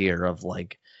frontier of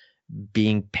like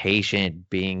being patient,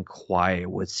 being quiet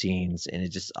with scenes. And it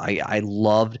just, I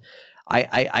loved,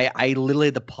 I literally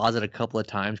had to pause it a couple of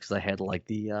times because I had like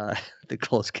the the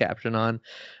closed caption on.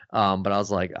 But I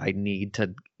was like, I need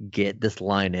to get this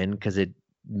line in because it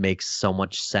makes so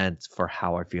much sense for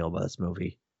how I feel about this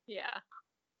movie. Yeah.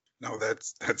 No,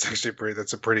 that's actually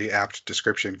that's a pretty apt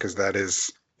description because that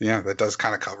does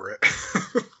kind of cover it.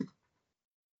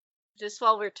 Just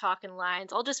while we're talking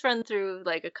lines, I'll just run through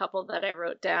like a couple that I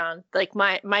wrote down, like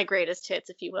my greatest hits,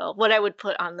 if you will, what I would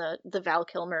put on the Val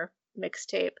Kilmer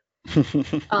mixtape.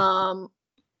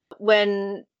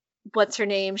 When what's her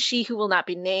name, she who will not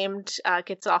be named,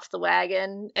 gets off the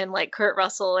wagon, and like Kurt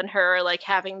Russell and her are, like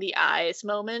having the eyes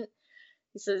moment.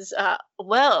 He says,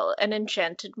 well, an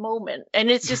enchanted moment.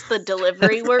 And it's just the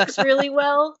delivery works really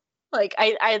well. Like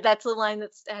I that's a line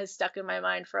that has stuck in my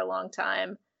mind for a long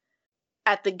time.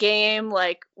 At the game,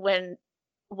 like when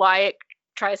Wyatt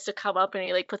tries to come up and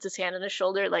he like puts his hand on his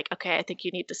shoulder, like, okay, I think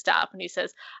you need to stop. And he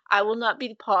says, I will not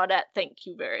be pawed at, thank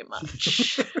you very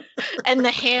much. And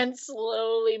the hand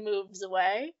slowly moves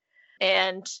away.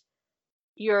 And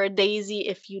you're a daisy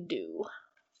if you do.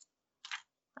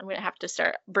 I'm going to have to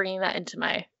start bringing that into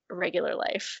my regular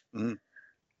life.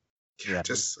 Yeah,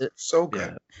 just so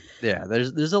good. Yeah,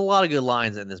 there's a lot of good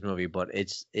lines in this movie, but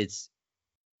it's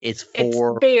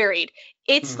varied.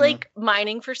 It's like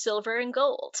mining for silver and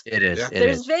gold. It is. Yeah.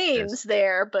 There's veins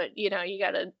there, but you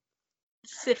gotta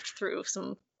sift through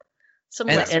some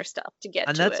lesser stuff to get to it.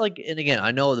 And that's like, and again,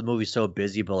 I know the movie's so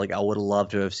busy, but like I would have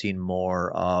loved to have seen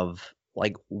more of,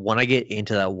 like, when I get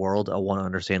into that world, I want to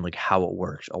understand like how it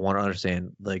works. I want to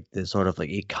understand like the sort of like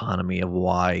economy of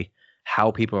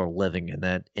how people are living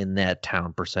in that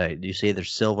town per se. Do you say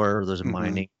there's silver, there's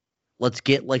mining? Let's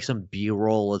get like some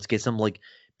B-roll. Let's get some like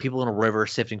people in a river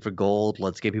sifting for gold.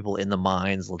 Let's get people in the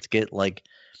mines. Let's get like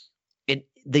it.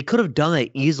 They could have done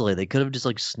that easily. They could have just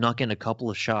like snuck in a couple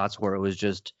of shots where it was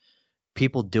just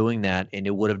people doing that, and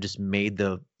it would have just made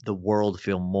the world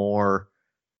feel more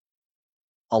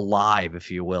alive,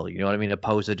 if you will. You know what I mean?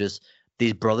 Opposed to just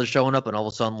these brothers showing up and all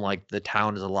of a sudden like the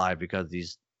town is alive because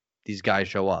these guys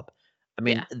show up. I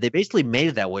mean, they basically made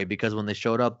it that way because when they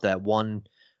showed up, that one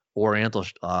Oriental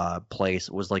place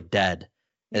was like dead.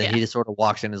 And he just sort of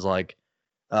walks in and is like,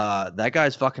 that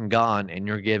guy's fucking gone, and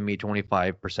you're giving me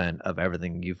 25% of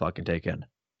everything you fucking take in.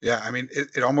 Yeah, I mean,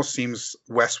 it almost seems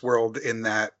Westworld in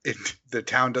that the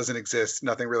town doesn't exist.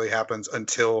 Nothing really happens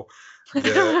until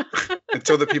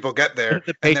the people get there.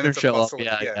 The patrons show up.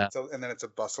 And then it's a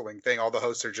bustling thing. All the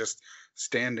hosts are just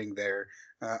standing there.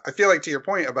 I feel like, to your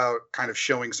point about kind of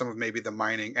showing some of maybe the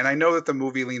mining, and I know that the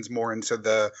movie leans more into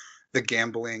the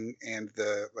gambling and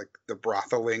the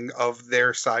brotheling of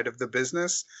their side of the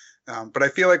business. But I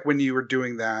feel like when you were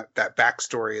doing that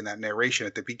backstory and that narration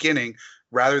at the beginning,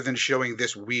 rather than showing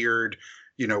this weird,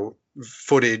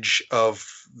 footage of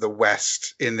the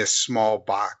West in this small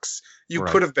box, you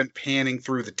could have been panning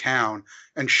through the town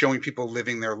and showing people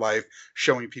living their life,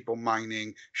 showing people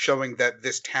mining, showing that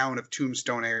this town of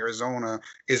Tombstone, Arizona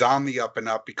is on the up and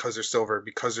up because there's silver,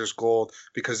 because there's gold,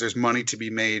 because there's money to be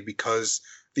made, because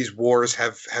these wars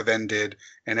have ended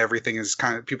and everything is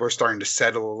kind of, people are starting to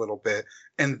settle a little bit.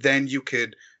 And then you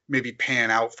could maybe pan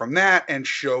out from that and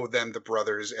show them the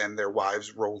brothers and their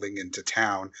wives rolling into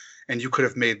town. And you could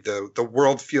have made the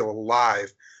world feel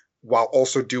alive while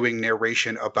also doing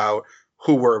narration about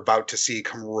who we're about to see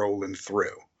come rolling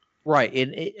through. Right.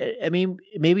 And I mean,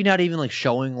 maybe not even like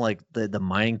showing like the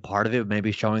mining part of it,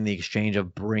 maybe showing the exchange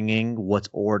of bringing what's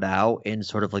ored out and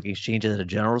sort of like exchange it at a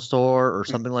general store or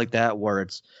something like that, where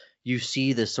it's, you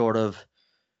see this sort of,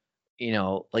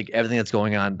 like everything that's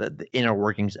going on, the inner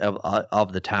workings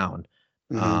of the town,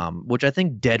 which I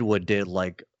think Deadwood did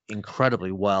like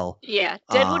incredibly well. Yeah.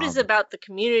 Deadwood is about the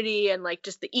community and like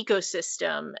just the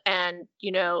ecosystem. And,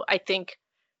 I think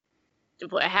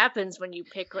what happens when you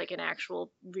pick like an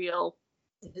actual real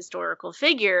historical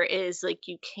figure is like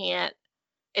you can't,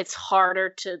 it's harder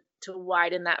to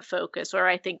widen that focus. Or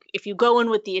I think if you go in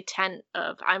with the intent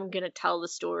of I'm going to tell the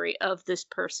story of this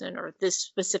person or this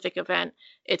specific event,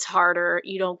 it's harder.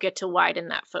 You don't get to widen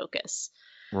that focus.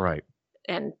 Right.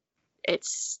 And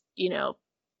it's, you know,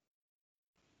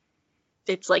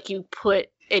 it's like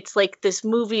it's like this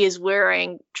movie is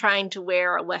trying to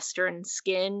wear a Western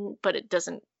skin, but it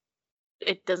doesn't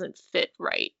fit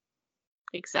right.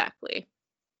 Exactly.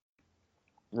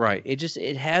 Right.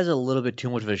 It has a little bit too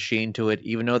much of a sheen to it,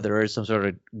 even though there is some sort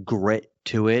of grit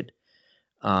to it.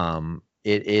 It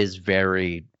is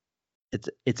very,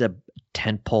 it's a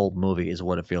tentpole movie is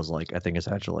what it feels like, I think,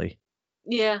 essentially.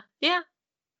 Yeah. Yeah.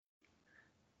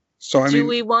 So do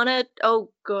we want to?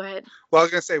 Oh, go ahead. Well, I was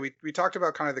gonna say we talked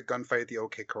about kind of the gunfight at the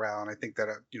OK Corral, and I think that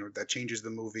that changes the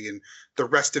movie, and the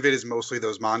rest of it is mostly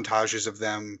those montages of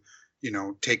them,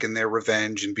 taking their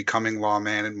revenge and becoming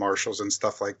lawmen and marshals and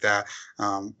stuff like that.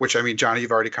 Which, I mean, Johnny,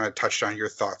 you've already kind of touched on your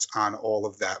thoughts on all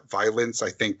of that violence. I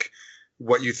think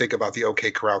what you think about the OK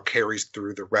Corral carries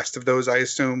through the rest of those, I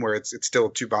assume, where it's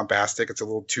still too bombastic. It's a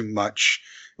little too much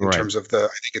in terms of I think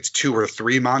it's 2 or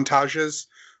 3 montages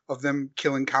of them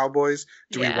killing cowboys.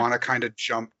 Do we want to kind of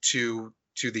jump to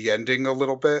the ending a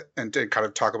little bit and to kind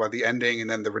of talk about the ending and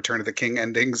then the Return of the King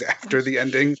endings after the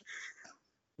ending?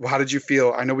 Well, how did you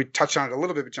feel? I know we touched on it a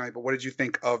little bit, Johnny, but what did you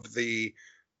think of the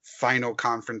final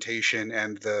confrontation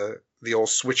and the old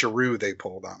switcheroo they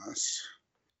pulled on us?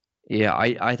 Yeah,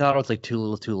 I thought it was like too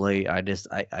little too late. I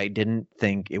didn't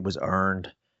think it was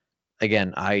earned.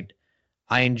 Again, I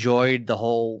enjoyed the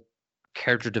whole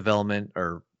character development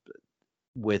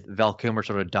with Val Kilmer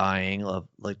sort of dying of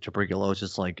like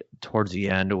tuberculosis like towards the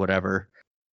end or whatever.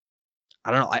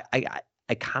 I don't know.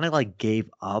 I kind of like gave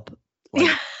up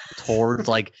towards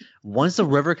like once the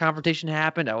river confrontation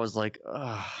happened, I was like,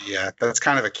 ugh. Yeah, that's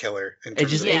kind of a killer.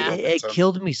 It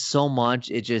killed me so much.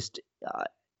 It just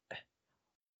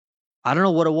I don't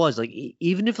know what it was. Like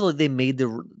even if like they made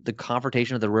the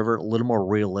confrontation of the river a little more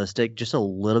realistic, just a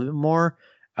little bit more,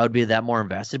 I would be that more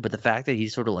invested. But the fact that he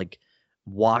sort of like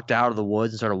walked out of the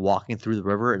woods and started walking through the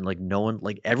river and like no one,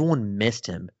 like everyone missed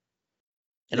him.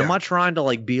 And I'm not trying to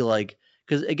like be like,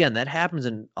 because again, that happens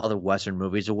in other Western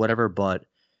movies or whatever, but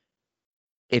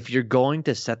if you're going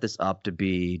to set this up to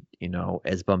be,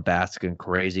 as bombastic and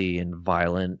crazy and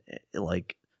violent,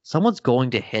 like someone's going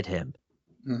to hit him.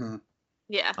 Mm-hmm.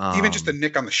 Yeah. Even just a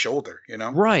nick on the shoulder,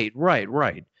 Right.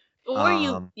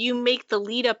 Or you make the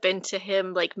lead up into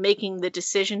him like making the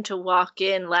decision to walk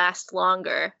in last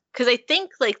longer. Because I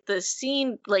think like the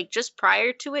scene like just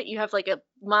prior to it, you have like a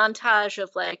montage of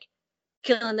like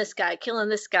killing this guy.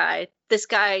 This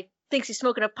guy thinks he's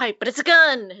smoking a pipe, but it's a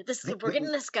gun. We're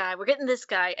getting this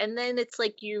guy. And then it's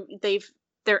like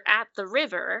they're at the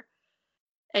river,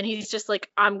 and he's just like,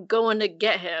 I'm going to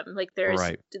get him. Like there's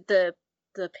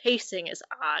the pacing is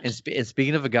odd. And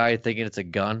speaking of a guy thinking it's a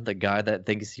gun, the guy that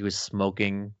thinks he was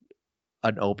smoking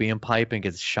an opium pipe and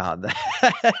gets shot in the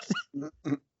head.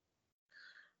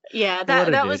 Yeah,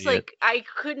 that was like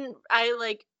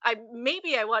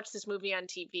maybe I watched this movie on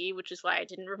TV, which is why I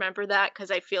didn't remember that, because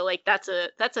I feel like that's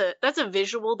a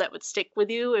visual that would stick with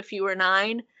you if you were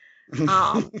 9.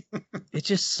 It's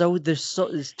just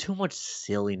there's too much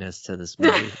silliness to this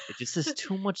movie. It just is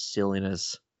too much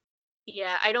silliness.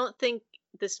 Yeah, I don't think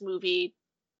this movie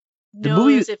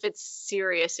knows if it's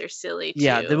serious or silly too.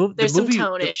 Yeah, there's some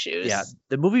tone issues. Yeah,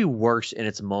 the movie works in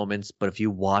its moments, but if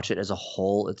you watch it as a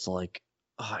whole, it's like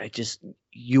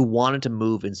you want it to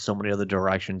move in so many other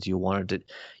directions. You want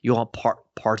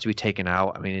parts to be taken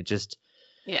out. I mean, it just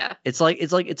It's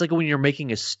like when you're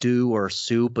making a stew or a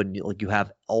soup and you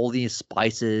have all these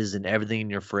spices and everything in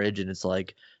your fridge, and it's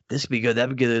like this could be good, that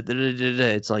would be good.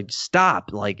 It's like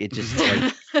stop. Like it just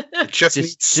like it just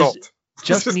needs salt.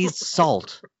 Just needs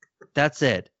salt. That's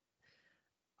it.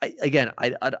 I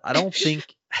don't think.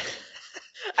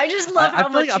 I just love how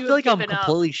much I feel like I'm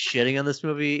completely shitting on this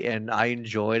movie, and I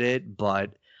enjoyed it,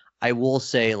 but I will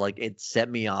say like it set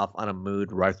me off on a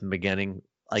mood right from the beginning.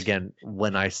 Again,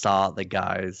 when I saw the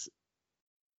guys,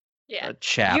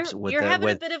 chaps you're having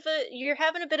a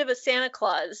bit of a Santa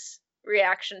Claus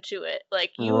reaction to it.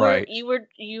 Like you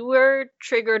were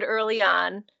triggered early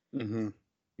on. Mm-hmm.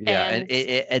 Yeah, and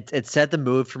it set the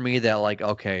mood for me that like,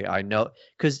 okay, I know,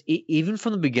 because even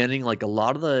from the beginning, like a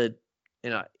lot of the,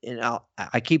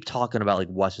 I keep talking about like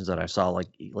westerns that I saw like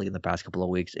in the past couple of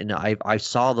weeks, and I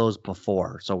saw those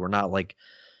before, so we're not like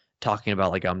talking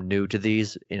about like I'm new to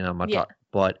these,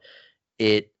 but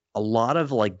a lot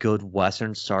of like good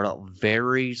westerns start out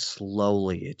very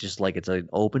slowly. It's just like it's an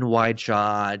open wide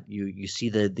shot. You see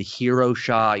the hero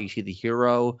shot, you see the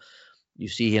hero, you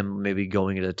see him maybe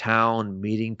going into town,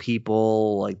 meeting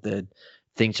people, like the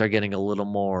things are getting a little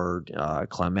more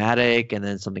climatic, and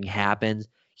then something happens.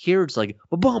 Here it's like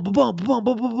ba-bum, ba-bum, ba-bum,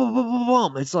 ba-bum, ba-bum,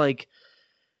 ba-bum. It's like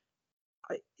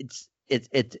it's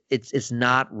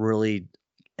not really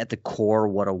at the core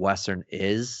what a Western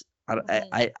is.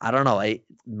 I don't know.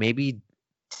 Maybe.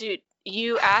 Dude,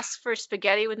 you asked for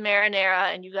spaghetti with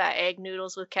marinara and you got egg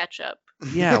noodles with ketchup.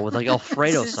 Yeah, with like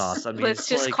Alfredo sauce. I mean, let's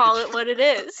just like, call it what it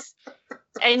is.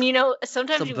 And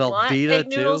sometimes you want egg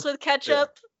noodles with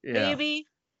ketchup, maybe.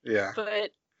 Yeah.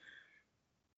 But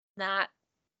not.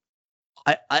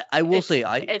 I will say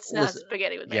it's not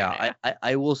spaghetti with marinara. Yeah,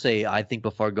 I will say I think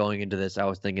before going into this I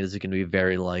was thinking this is going to be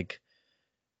very like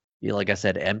I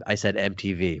said I said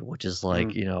MTV, which is like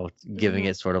giving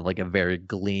it sort of like a very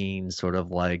clean sort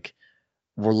of like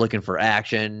we're looking for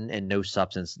action and no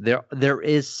substance. There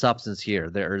is substance here.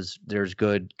 There's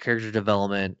good character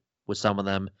development with some of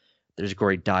them. There's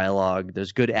great dialogue.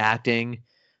 There's good acting.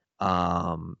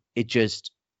 It's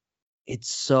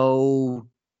so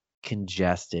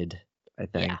congested, I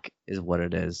think, is what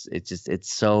it is.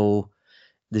 It's so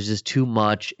there's just too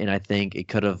much, and I think it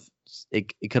could have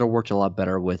worked a lot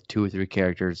better with 2 or 3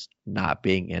 characters not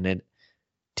being in it,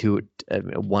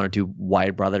 1 or 2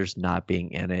 Wyatt brothers not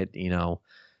being in it, 2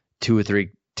 or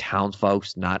 3 townsfolk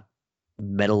not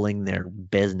meddling their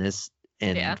business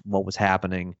in what was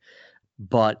happening.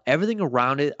 But everything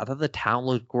around it, I thought the town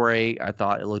looked great. I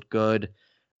thought it looked good.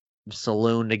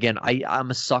 Saloon again. I'm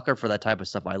a sucker for that type of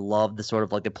stuff. I love the sort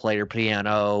of like the player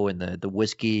piano and the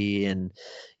whiskey and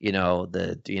all of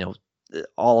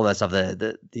that stuff.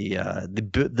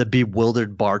 The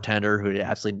bewildered bartender who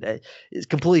absolutely is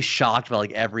completely shocked by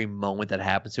like every moment that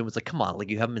happens to him. It's like, come on,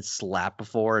 like you haven't been slapped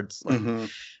before. It's like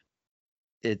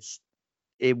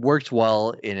it works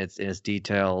well in its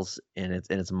details in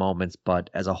its moments, but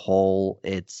as a whole,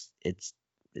 it's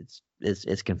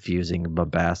confusing and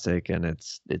bombastic, and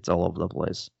it's all over the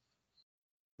place.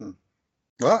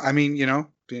 Well, I mean, you're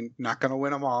not going to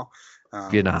win them all.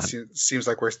 You're not. Seems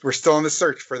like we're still on the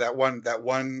search for that one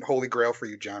holy grail for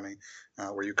you, Johnny,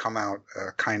 where you come out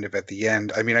kind of at the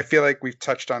end. I mean, I feel like we've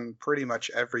touched on pretty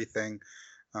much everything.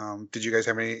 Did you guys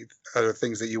have any other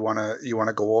things that you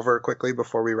wanna go over quickly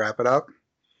before we wrap it up?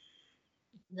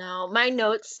 No, my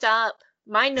notes stop.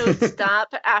 My notes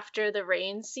stop after the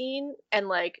rain scene, and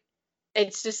like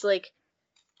it's just like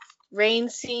rain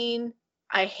scene.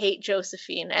 I hate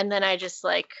Josephine, and then I was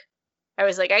like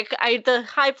the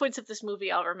high points of this movie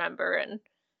I'll remember, and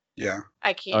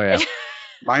I can't. Oh, yeah.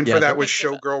 Mine for that was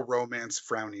showgirl romance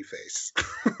frowny face.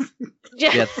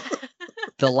 Yeah.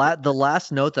 The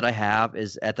last note that I have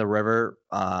is at the river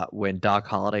when Doc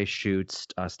Holliday shoots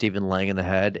Stephen Lang in the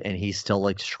head, and he still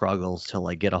like struggles to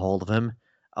like get a hold of him.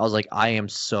 I was like, I am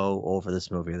so over this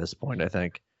movie at this point. I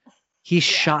think he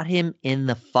shot him in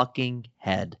the fucking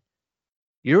head.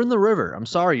 You're in the river. I'm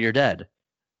sorry, you're dead.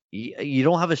 You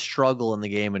don't have a struggle in the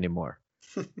game anymore.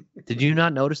 Did you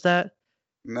not notice that?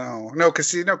 No, because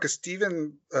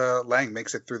Stephen Lang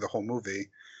makes it through the whole movie.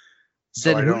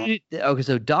 So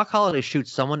so Doc Holliday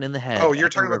shoots someone in the head. Oh, you're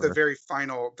talking about the very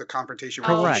final, the confrontation.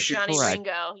 Correct. Johnny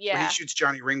Ringo. Yeah. When he shoots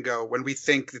Johnny Ringo, when we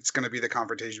think it's going to be the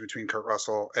confrontation between Kurt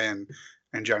Russell and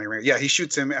Johnny Ringo. Yeah, he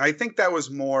shoots him, and I think that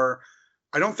was more.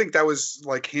 I don't think that was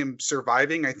like him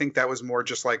surviving. I think that was more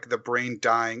just like the brain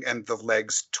dying and the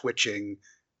legs twitching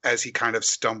as he kind of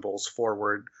stumbles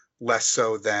forward, less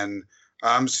so than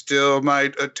I'm still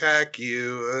might attack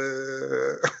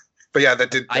you. But yeah,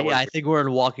 that did. I think we're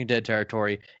in Walking Dead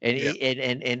territory, and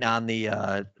and on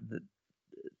the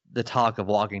talk of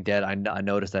Walking Dead, I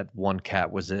noticed that one cat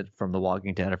was it from the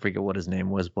Walking Dead. I forget what his name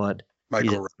was, but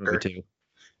Michael Rooker. Too.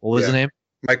 What was his name?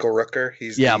 Michael Rooker.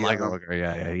 Michael Rooker.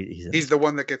 Yeah. He's the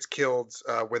one that gets killed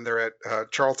when they're at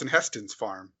Charlton Heston's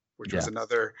farm, which was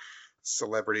another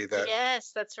celebrity that.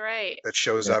 Yes, that's right. That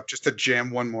shows up just to jam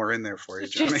one more in there for you,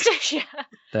 Johnny.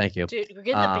 Thank you. Dude, we're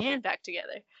getting the band back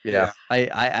together. Yeah.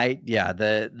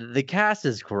 The cast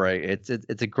is great. It's a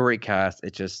great cast.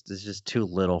 It's just too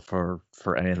little for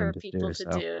anything for people to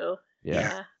do.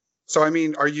 Yeah. So I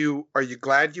mean, are you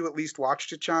glad you at least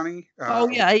watched it, Johnny?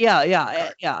 Absolutely.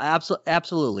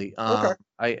 Okay.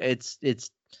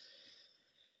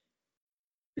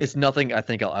 It's nothing I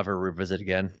think I'll ever revisit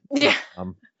again. Yeah.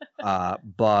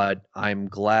 But I'm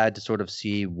glad to sort of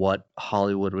see what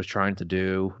Hollywood was trying to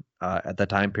do at that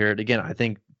time period. Again, I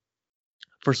think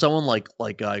for someone like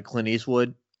Clint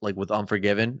Eastwood, like with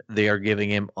Unforgiven, they are giving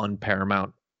him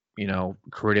unparamount,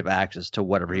 creative access to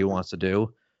whatever he wants to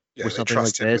do. Yeah, with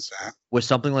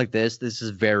something like this, this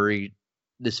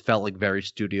felt like very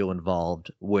studio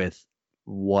involved with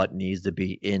what needs to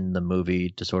be in the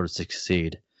movie to sort of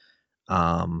succeed.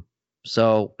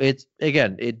 So it's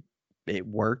again, it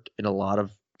worked in a lot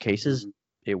of cases.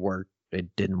 It worked.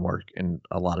 It didn't work in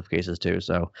a lot of cases too.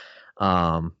 So,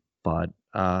 yeah,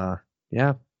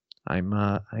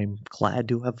 I'm glad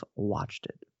to have watched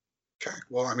it. Okay.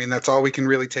 Well, I mean, that's all we can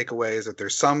really take away is that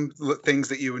there's some things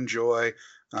that you enjoy,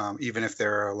 even if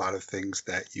there are a lot of things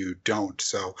that you don't.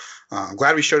 So I'm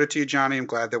glad we showed it to you, Johnny. I'm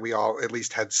glad that we all at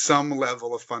least had some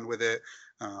level of fun with it,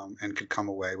 and could come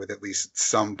away with at least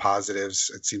some positives.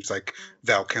 It seems like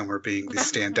Val Kilmer being the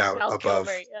standout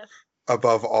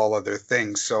above all other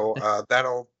things. So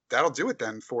that'll do it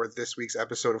then for this week's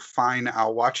episode of Fine,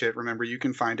 I'll Watch It. Remember, you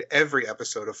can find every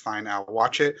episode of Fine, I'll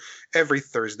Watch It every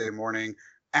Thursday morning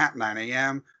at 9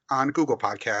 a.m. on Google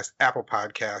Podcast, Apple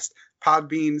Podcast,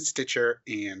 Podbean, Stitcher,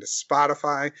 and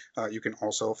Spotify. You can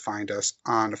also find us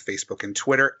on Facebook and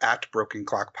Twitter at Broken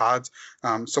Clock Pods.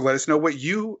 So let us know what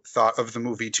you thought of the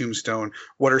movie Tombstone.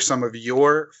 What are some of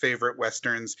your favorite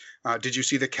Westerns? Did you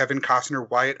see the Kevin Costner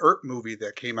Wyatt Earp movie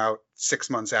that came out 6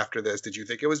 months after this? Did you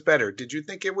think it was better? Did you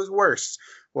think it was worse?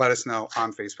 Let us know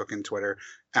on Facebook and Twitter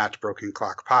at Broken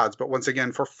Clock Pods. But once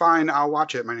again, for Fine, I'll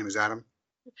Watch It. My name is Adam.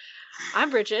 I'm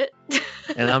Bridget.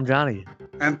 And I'm Johnny.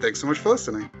 And thanks so much for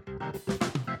listening.